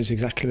environment. So it was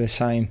exactly the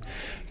same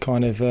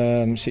kind of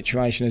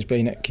situation as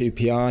being at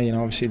QPR. You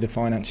know, obviously the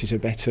finances are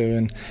better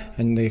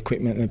and the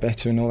equipment are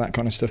better and all that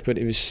kind of stuff. But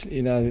it was,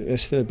 you know, it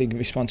was still a big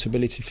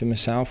responsibility for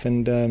myself,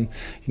 and you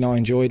know, I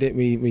enjoyed it.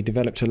 We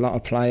developed a lot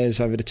of players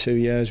over the 2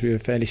 years. We were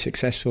fairly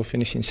successful,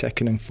 finishing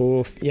second and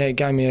fourth. Yeah, it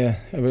gave me a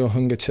real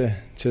hunger to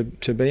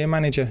be a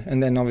manager.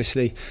 And then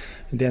obviously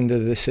at the end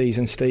of the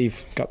season,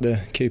 Steve got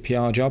the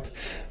QPR job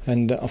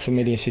and offered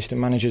me the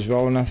assistant manager's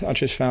role, and I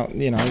just felt,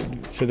 you know,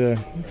 for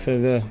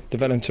the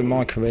development of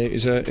my career, it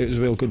was a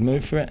real good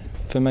move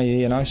for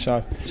me, you know.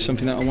 So it's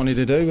something that I wanted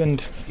to do,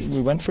 and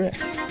we went for it.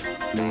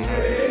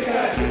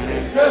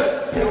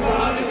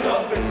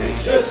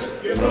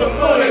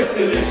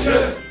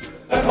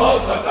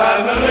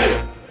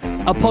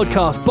 A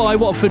podcast by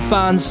Watford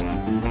fans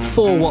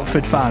for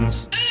Watford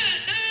fans.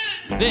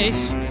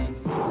 This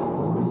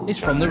is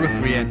From the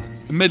Rookery End.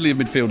 Medley of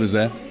midfielders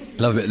there.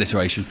 Love a bit of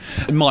alliteration.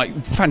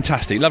 Mike,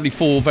 fantastic. Lovely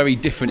 4 very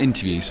different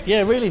interviews.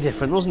 Yeah, really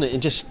different, wasn't it?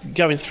 And just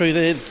going through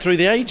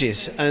the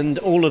ages, and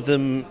all of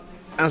them,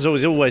 as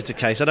always the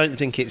case. I don't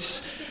think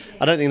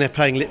they're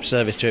paying lip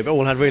service to it, but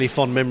all had really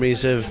fond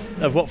memories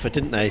of Watford,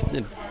 didn't they?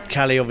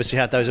 Callie obviously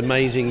had those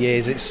amazing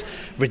years. It's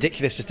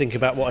ridiculous to think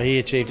about what he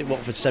achieved at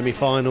Watford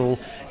semi-final,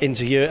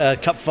 into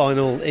cup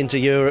final, into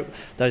Europe,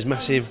 those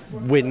massive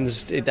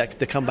wins,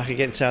 the comeback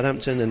against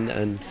Southampton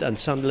and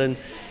Sunderland.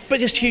 But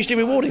just hugely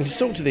rewarding to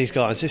talk to these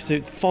guys, just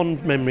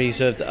fond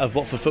memories of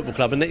Watford Football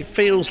Club. And it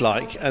feels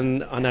like,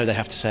 and I know they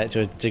have to say it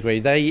to a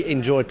degree, they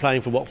enjoyed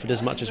playing for Watford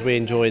as much as we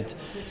enjoyed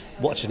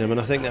watching them, and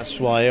I think that's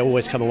why I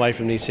always come away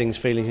from these things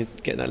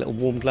getting that little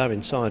warm glow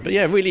inside. But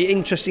yeah, really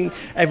interesting.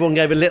 Everyone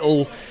gave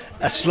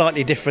a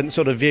slightly different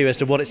sort of view as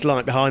to what it's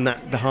like behind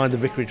the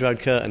Vicarage Road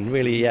curtain.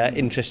 Really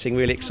interesting,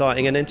 really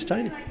exciting and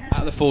entertaining. Out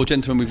of the 4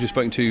 gentlemen we've just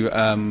spoken to,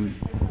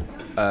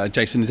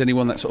 Jason, is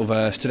anyone that sort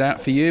of stood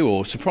out for you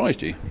or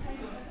surprised you?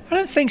 I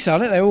don't think so. I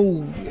think they're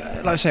all,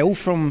 like I say, all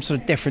from sort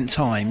of different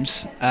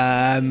times,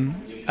 and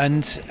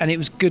it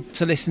was good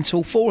to listen to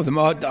all 4 of them.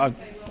 I,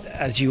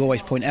 as you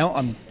always point out,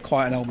 I'm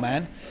quite an old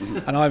man,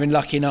 and I've been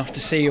lucky enough to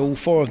see all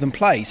 4 of them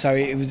play. So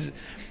it was,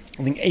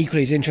 I think,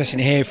 equally as interesting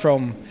to hear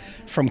from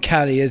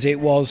Callie as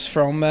it was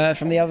from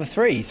the other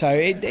 3. So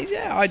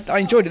I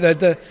enjoyed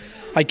it.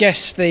 I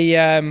guess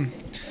the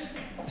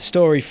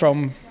story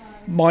from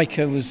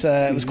Micah was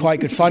quite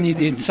good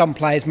fun. Some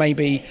players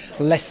maybe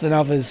less than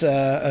others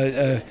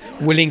are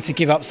willing to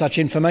give up such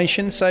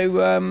information.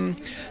 So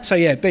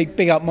yeah,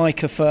 big up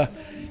Micah for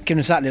giving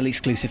us that little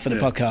exclusive for the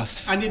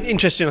podcast. And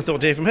interesting, I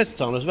thought, to hear from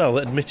Heseltine as well,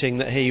 admitting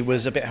that he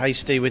was a bit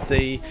hasty with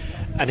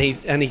and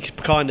he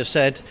kind of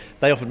said,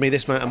 they offered me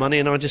this amount of money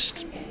and I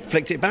just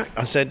flicked it back.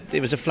 I said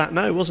it was a flat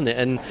no, wasn't it?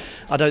 And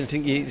I don't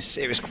think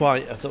it was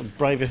quite, I thought,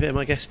 brave of him,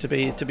 I guess, to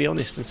be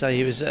honest and say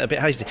he was a bit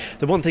hasty.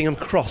 The one thing I'm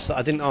cross that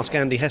I didn't ask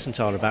Andy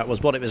Heseltine about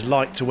was what it was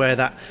like to wear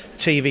that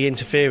TV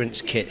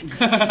interference kit,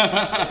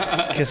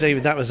 because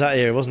that was that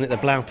era, wasn't it? The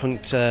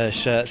Blaupunkt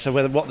shirt. So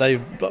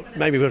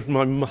maybe we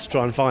must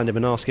try and find him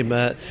and ask him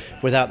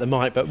without the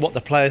mic, but what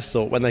the players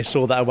thought when they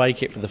saw that away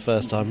kit for the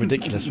first time.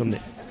 Ridiculous, wasn't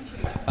it?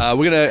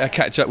 We're going to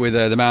catch up with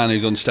the man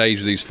who's on stage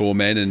with these 4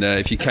 men, and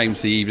if you came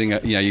to the evening,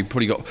 you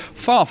probably got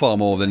far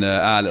more than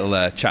our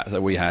little chat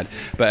that we had.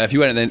 But if you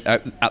went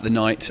at the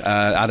night,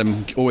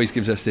 Adam always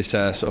gives us this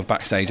sort of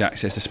backstage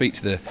access to speak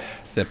to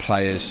the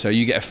players, so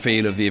you get a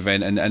feel of the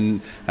event,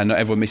 and not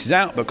everyone misses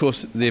out. But of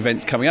course, the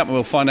event's coming up, and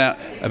we'll find out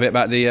a bit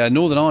about the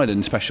Northern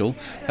Ireland special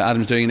that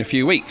Adam's doing in a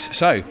few weeks.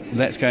 So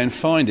let's go and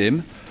find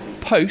him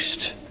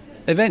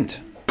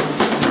post-event.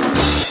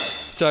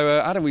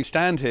 So, Adam, we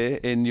stand here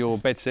in your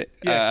bedsit,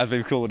 as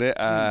we've called it,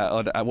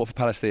 at Watford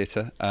Palace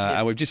Theatre,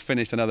 and we've just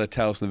finished another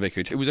Tales from the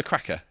Vicarage. It was a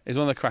cracker. It was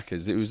one of the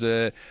crackers. It was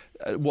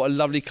what a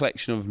lovely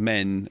collection of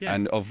men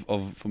and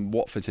from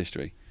Watford's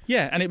history.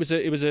 Yeah, and it was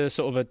a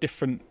sort of a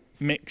different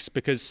mix,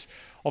 because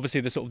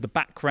obviously the sort of the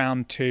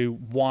background to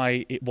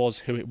why it was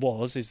who it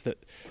was is that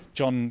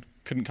John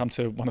couldn't come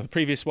to one of the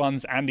previous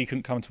ones, Andy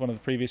couldn't come to one of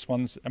the previous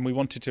ones, and we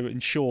wanted to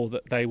ensure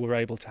that they were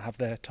able to have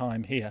their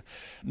time here.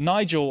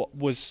 Nigel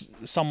was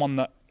someone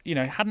that, you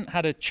know, hadn't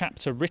had a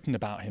chapter written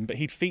about him, but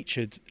he'd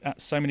featured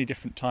at so many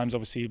different times,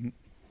 obviously,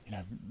 you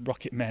know,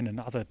 Rocket Men and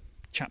other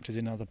chapters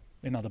in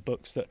other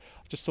books, that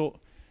I just thought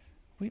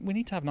we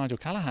need to have Nigel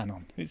Callaghan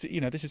on. It's, you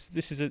know,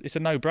 it's a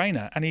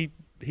no-brainer, and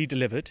he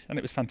delivered, and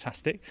it was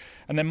fantastic.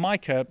 And then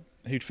Micah,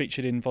 who'd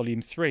featured in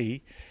Volume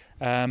 3,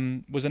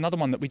 was another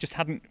one that we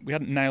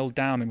hadn't nailed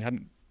down, and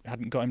we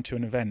hadn't got him to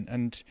an event,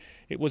 and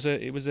it was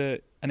an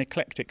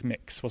eclectic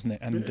mix, wasn't it?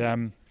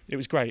 And it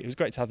was great. It was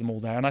great to have them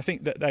all there, and I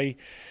think that the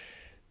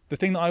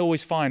thing that I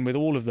always find with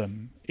all of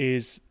them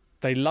is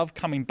they love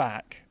coming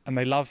back, and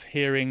they love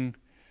hearing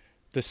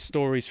the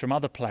stories from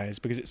other players,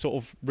 because it sort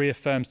of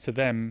reaffirms to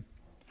them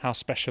how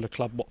special a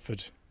club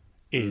Watford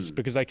is,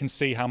 because they can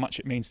see how much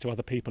it means to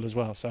other people as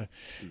well. So,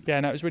 yeah,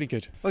 no, it was really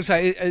good. Well, so,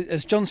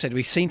 as John said,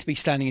 we seem to be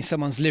standing in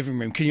someone's living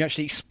room. Can you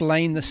actually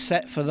explain the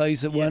set for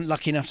those that weren't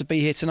lucky enough to be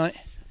here tonight?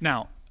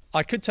 Now,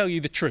 I could tell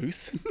you the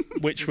truth,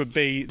 which would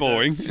be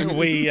boring.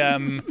 We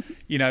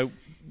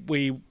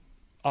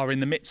are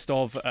in the midst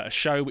of a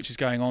show which is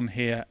going on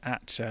here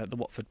at the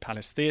Watford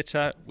Palace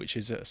Theatre, which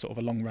is a sort of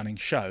a long-running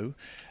show,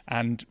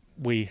 and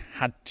we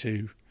had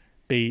to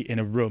be in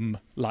a room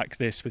like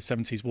this with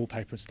 70s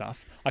wallpaper and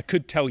stuff. I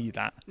could tell you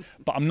that,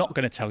 but I'm not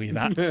going to tell you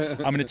that. I'm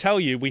going to tell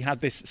you we had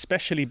this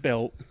specially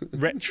built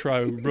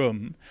retro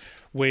room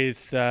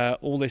with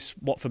all this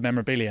Watford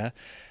memorabilia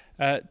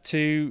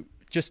to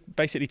just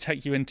basically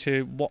take you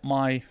into what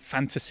my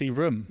fantasy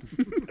room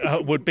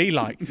would be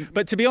like.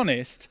 But to be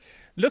honest,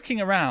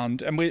 looking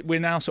around, and we're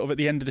now sort of at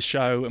the end of the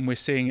show and we're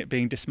seeing it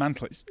being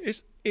dismantled,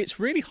 it's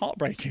really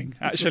heartbreaking,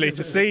 actually,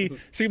 to see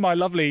my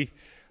lovely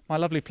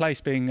place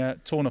being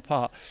torn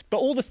apart. But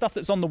all the stuff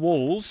that's on the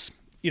walls,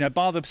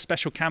 bar the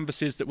special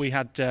canvases that we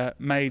had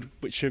made,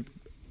 which are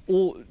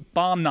all,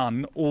 bar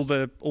none, all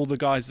the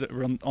guys that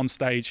were on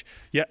stage,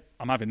 yeah,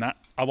 I'm having that.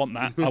 I want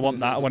that. I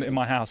want that. I want it in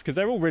my house, because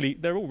they're all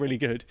really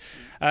good.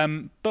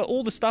 But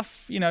all the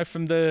stuff,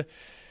 from the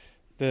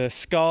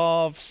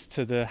scarves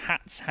to the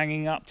hats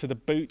hanging up to the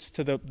boots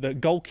to the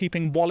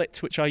goalkeeping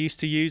wallet, which I used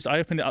to use. I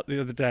opened it up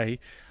the other day,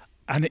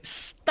 and it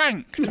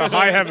stank to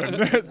high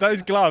heaven.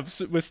 Those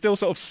gloves were still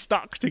sort of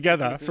stuck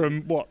together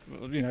from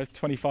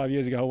 25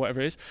 years ago or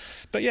whatever it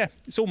is. But yeah,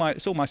 it's all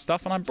my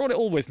stuff, and I brought it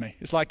all with me.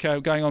 It's like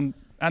going on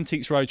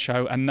Antiques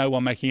Roadshow and no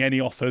one making any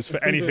offers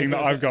for anything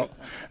that I've got.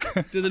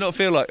 Do they not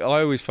feel like,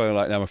 I always feel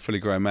like now I'm a fully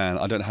grown man,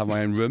 I don't have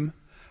my own room?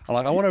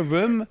 I want a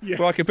room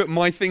where I can put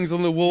my things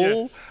on the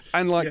wall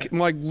and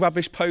my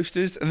rubbish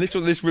posters, and this is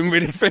what this room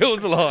really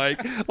feels like.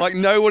 Like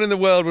no one in the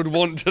world would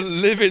want to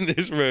live in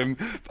this room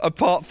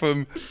apart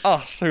from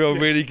us, who are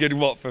really good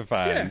Watford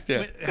fans.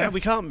 Yeah.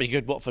 We can't be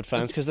good Watford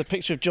fans because the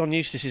picture of John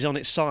Eustace is on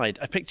its side.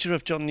 A picture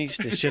of John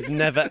Eustace should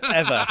never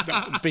ever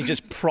be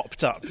just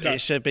propped up. No.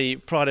 It should be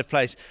pride of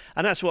place,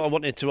 and that's what I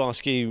wanted to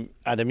ask you,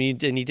 Adam. You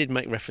did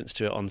make reference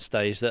to it on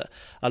stage, that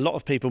a lot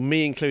of people,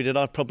 me included,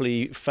 I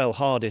probably fell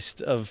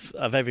hardest of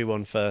everyone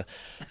for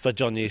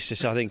John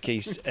Eustace. I think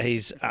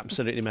he's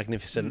absolutely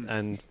magnificent,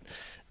 and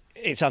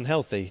it's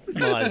unhealthy.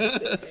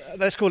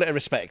 Let's call it a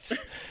respect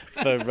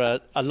for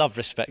a love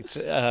respect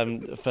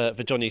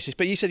for John Eustace.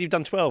 But you said you've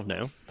done 12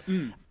 now.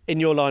 In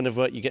your line of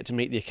work, you get to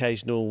meet the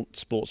occasional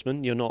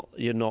sportsman. You're not.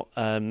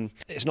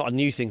 It's not a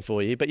new thing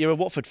for you, but you're a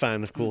Watford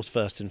fan, of course,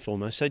 first and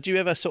foremost. So do you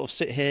ever sort of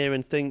sit here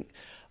and think,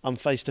 I'm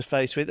face to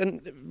face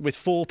with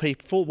four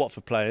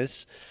Watford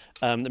players?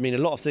 I mean, a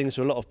lot of things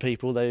to a lot of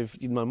people. They've,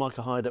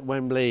 Micah Hyde at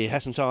Wembley,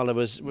 Hessenthaler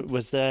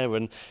was there,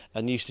 and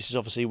Eustace is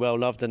obviously well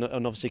loved, and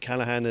obviously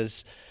Callaghan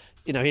has.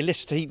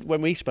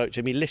 When we spoke to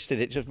him, he listed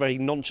it just very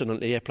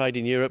nonchalantly. He played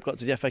in Europe, got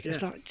to the FA Cup.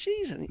 It's like,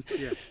 geez.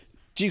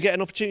 Do you get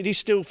an opportunity? Do you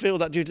still feel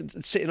that, you're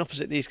sitting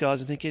opposite these guys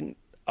and thinking,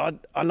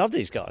 I love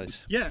these guys?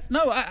 Yeah,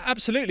 no,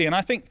 absolutely. And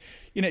I think,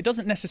 it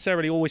doesn't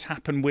necessarily always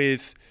happen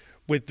with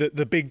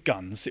the big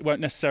guns. It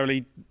won't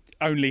necessarily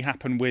only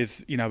happen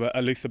with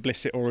a Luther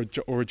Blissett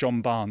or a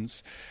John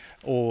Barnes,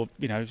 or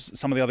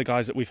some of the other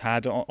guys that we've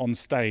had on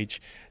stage.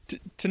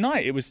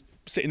 Tonight it was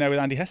sitting there with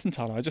Andy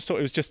Hessenthaler. I just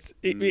thought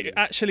it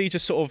actually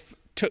just sort of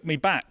took me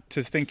back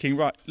to thinking,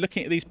 right,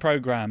 looking at these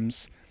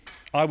programmes,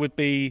 I would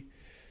be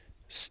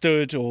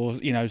stood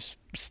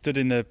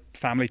in the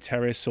family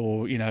terrace,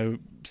 or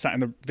sat in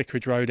the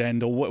Vicarage Road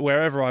end, or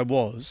wherever I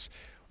was,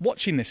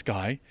 watching this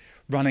guy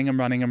running, and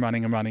then he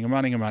went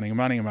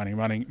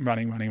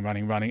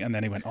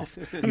off,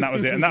 and that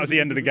was it, and that was the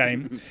end of the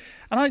game.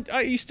 And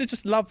I used to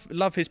just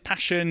love his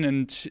passion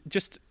and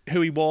just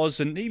who he was,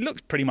 and he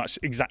looked pretty much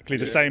exactly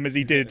the same as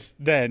he did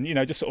then,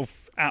 just sort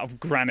of out of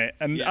granite.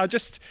 And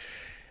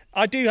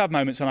I do have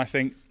moments when I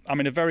think I'm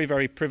in a very,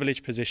 very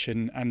privileged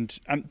position,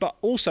 but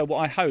also what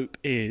I hope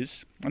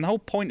is, and the whole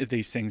point of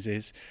these things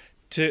is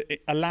to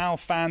allow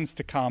fans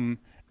to come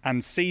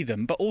and see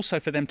them, but also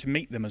for them to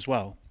meet them as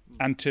well,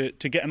 and to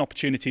get an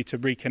opportunity to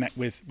reconnect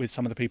with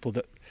some of the people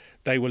that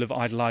they will have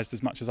idolised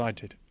as much as I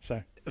did.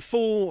 So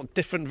 4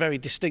 different, very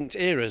distinct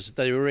eras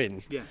they were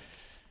in. Yeah.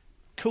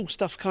 Cool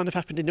stuff kind of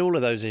happened in all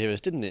of those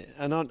eras, didn't it?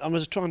 And I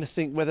was trying to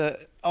think whether,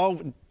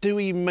 do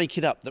we make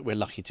it up that we're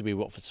lucky to be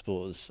Watford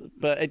supporters?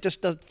 But it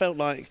just felt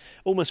like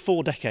almost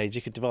 4 decades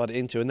you could divide it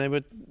into, and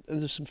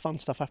there's some fun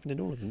stuff happened in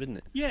all of them, didn't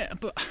it? Yeah,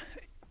 but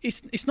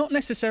it's not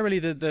necessarily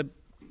the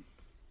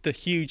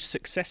huge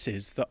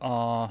successes that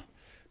are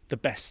the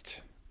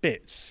best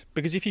bits,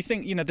 because if you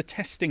think, the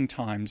testing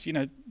times,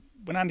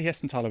 when Andy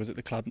Hessenthaler was at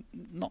the club,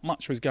 not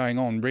much was going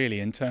on really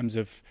in terms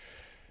of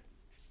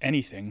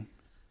anything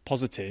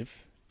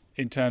positive,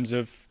 in terms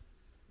of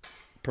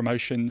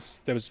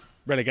promotions. There was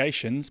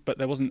relegations, but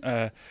there wasn't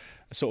a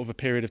sort of a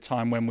period of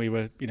time when we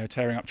were,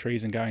 tearing up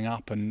trees and going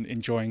up and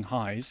enjoying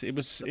highs. I'll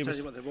tell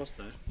you what there was,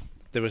 though.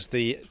 There was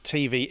the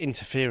TV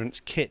interference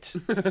kit.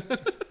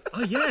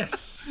 Oh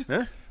yes.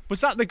 Huh? Was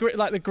that the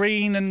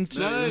green and...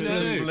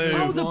 No. Blue.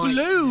 Oh, the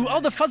blue. Oh,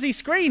 the fuzzy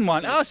screen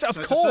one. Oh, so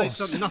of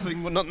course.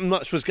 Not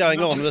much was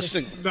going on.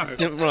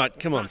 Right,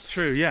 come on. That's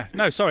true, yeah.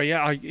 No, sorry,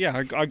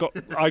 yeah,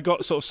 I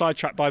got sort of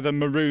sidetracked by the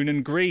maroon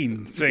and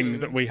green thing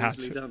that we had.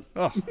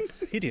 Oh,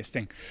 hideous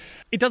thing.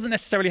 It doesn't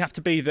necessarily have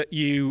to be that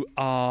you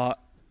are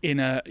in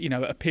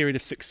a period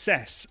of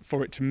success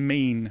for it to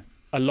mean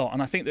a lot.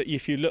 And I think that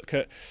if you look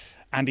at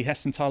Andy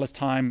Hessenthaler's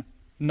time,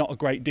 not a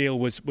great deal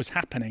was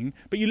happening.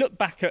 But you look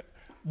back at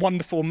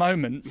wonderful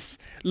moments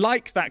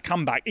like that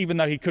comeback, even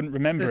though he couldn't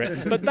remember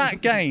it. But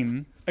that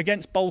game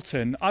against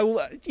Bolton,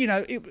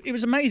 it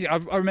was amazing.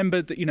 I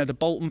remember that, the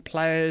Bolton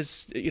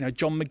players,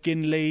 John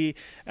McGinley,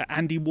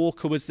 Andy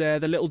Walker was there,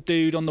 the little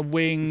dude on the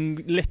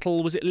wing,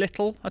 was it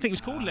Little? I think it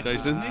was called Little,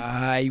 isn't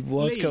it? He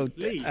was called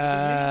Little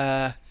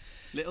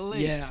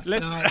Lee. Yeah.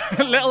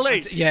 Little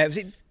Lee. Yeah, was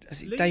it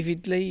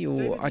David Lee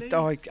or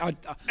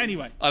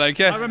Anyway, I don't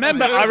care. I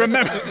remember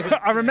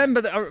that. I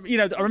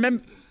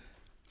remember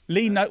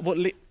Lee.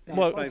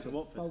 Playing for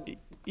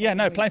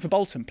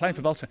Bolton.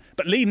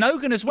 But Lee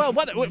Nogan as well.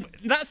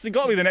 That's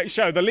got to be the next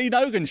show, the Lee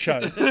Nogan show.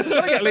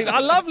 I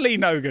love Lee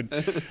Nogan.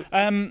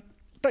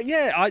 But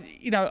yeah,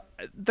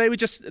 they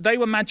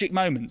were magic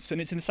moments,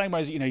 and it's in the same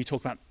way as you talk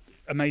about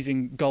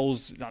amazing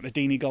goals like the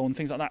Deeney goal and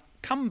things like that,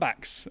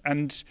 comebacks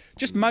and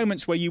just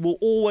moments where you will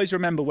always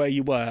remember where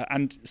you were.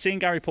 And seeing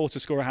Gary Porter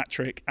score a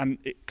hat-trick and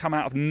it come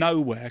out of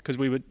nowhere because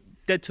we were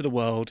dead to the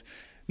world,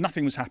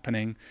 nothing was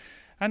happening,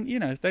 and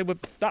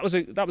that was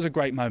a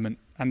great moment.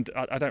 And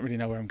I don't really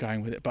know where I'm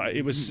going with it, but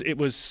it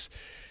was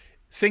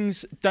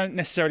things don't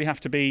necessarily have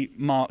to be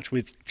marked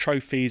with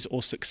trophies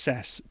or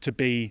success to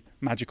be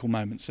magical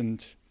moments,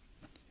 and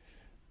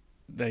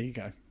there you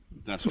go.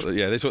 That's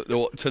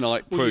what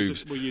tonight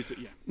proves. We'll use it,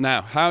 yeah.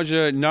 Now, how's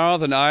your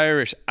Northern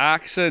Irish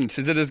accent?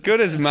 Is it as good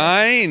as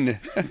mine?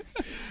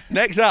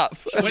 Next up.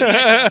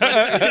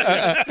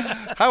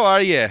 How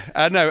are you?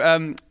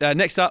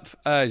 Next up,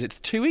 is it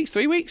 2 weeks,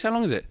 3 weeks? How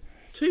long is it?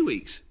 2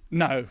 weeks?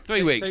 No.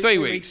 3 weeks. 3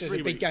 weeks. It's a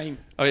big game.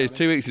 Oh, it's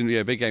 2 weeks,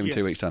 big game in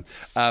 2 weeks' time.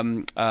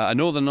 A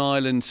Northern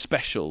Ireland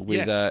special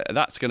with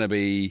that's going to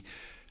be.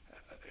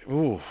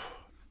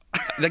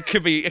 It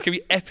could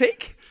be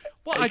epic.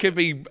 Could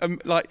be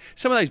like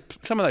some of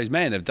those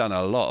men have done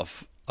a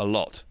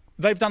lot.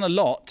 They've done a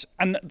lot,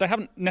 and they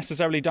haven't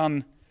necessarily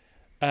done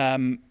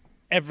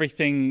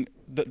everything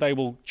that they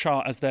will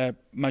chart as their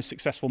most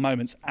successful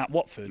moments at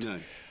Watford. No.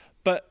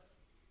 But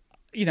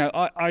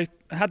I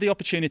had the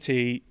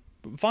opportunity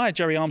via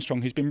Jerry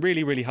Armstrong, who's been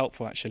really, really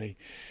helpful actually,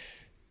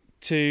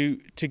 to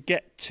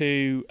get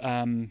to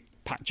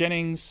Pat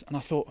Jennings, and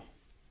I thought,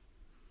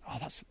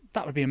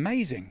 that would be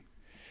amazing.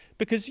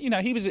 Because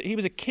he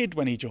was a kid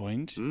when he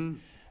joined,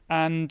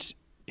 and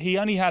he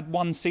only had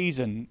one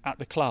season at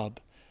the club,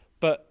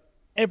 but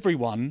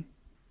everyone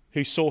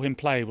who saw him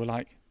play were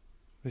like,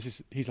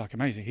 he's like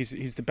amazing.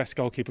 He's the best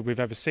goalkeeper we've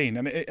ever seen,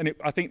 and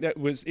I think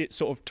it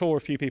sort of tore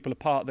a few people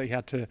apart that he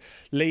had to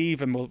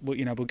leave, and we'll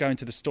go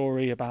into the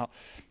story about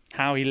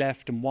how he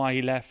left and why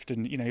he left,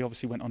 and he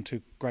obviously went on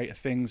to greater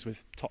things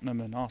with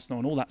Tottenham and Arsenal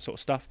and all that sort of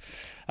stuff.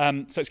 So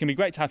it's going to be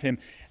great to have him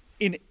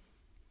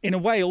in a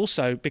way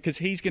also, because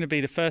he's going to be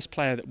the first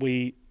player that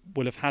we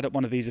will have had at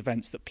one of these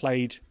events that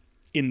played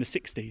in the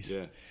 60s.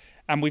 Yeah.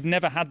 And we've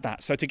never had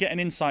that. So to get an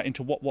insight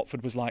into what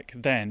Watford was like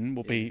then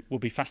will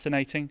be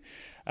fascinating.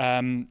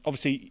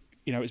 Obviously,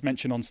 it was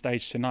mentioned on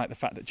stage tonight, the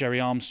fact that Jerry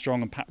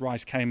Armstrong and Pat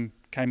Rice came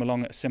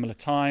along at a similar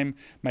time,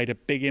 made a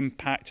big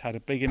impact, had a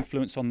big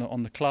influence on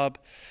the club.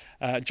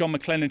 John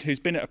McLennan,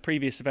 who's been at a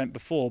previous event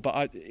before,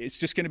 but it's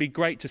just going to be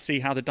great to see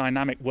how the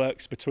dynamic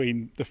works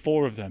between the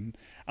four of them.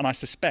 And I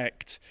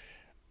suspect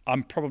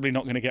I'm probably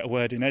not going to get a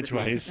word in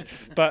edgeways,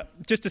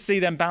 but just to see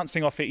them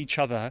bouncing off at each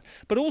other.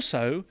 But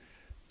also,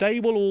 they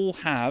will all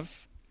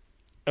have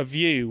a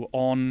view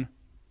on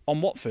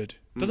Watford.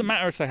 Doesn't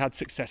matter if they had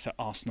success at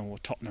Arsenal or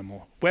Tottenham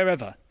or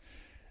wherever.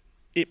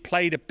 It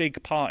played a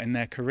big part in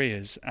their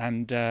careers,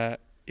 and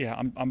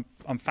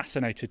I'm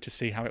fascinated to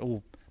see how it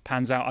all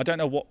pans out. I don't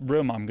know what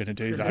room I'm going to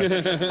do though.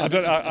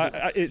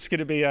 It's going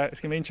to be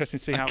interesting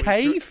to see how.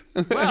 Cave?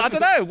 Well, I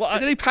don't know. Is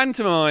there any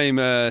pantomime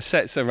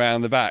sets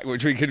around the back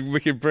which we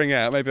could bring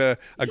out? Maybe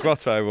a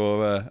grotto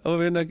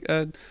or in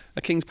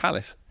a King's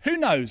Palace. Who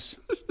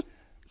knows?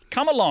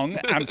 Come along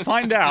and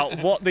find out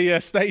what the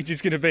stage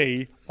is going to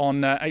be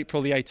on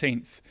April the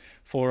 18th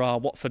for our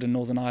Watford and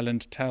Northern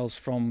Ireland Tales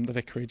from the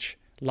Vicarage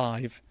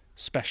live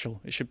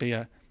special. It should be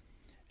a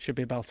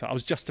belter. I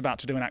was just about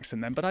to do an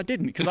accent then, but I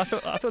didn't, because I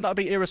thought that would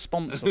be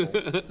irresponsible.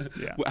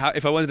 Yeah.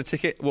 If I wanted a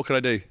ticket, what could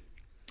I do?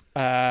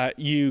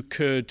 You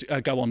could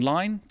go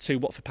online to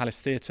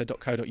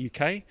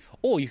watfordpalacetheatre.co.uk,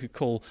 or you could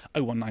call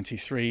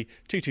 01923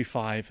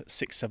 225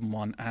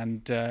 671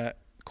 and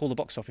call the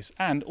box office.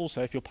 And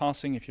also, if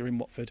you're in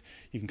Watford,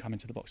 you can come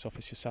into the box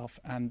office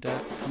yourself and come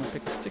and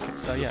pick up a ticket.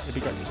 So yeah, it'd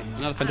be great to see you.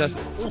 Another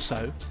fantastic. And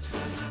also,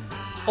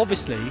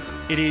 obviously,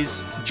 it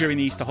is during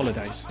the Easter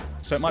holidays,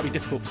 so it might be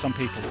difficult for some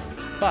people.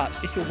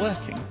 But if you're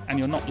working and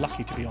you're not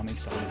lucky to be on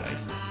Easter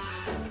holidays,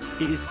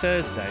 it is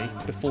Thursday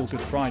before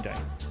Good Friday.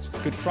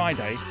 Good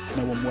Friday,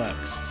 no one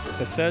works.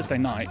 So Thursday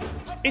night,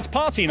 it's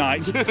party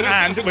night,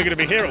 and we're going to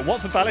be here at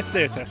Watford Palace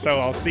Theatre. So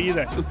I'll see you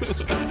then.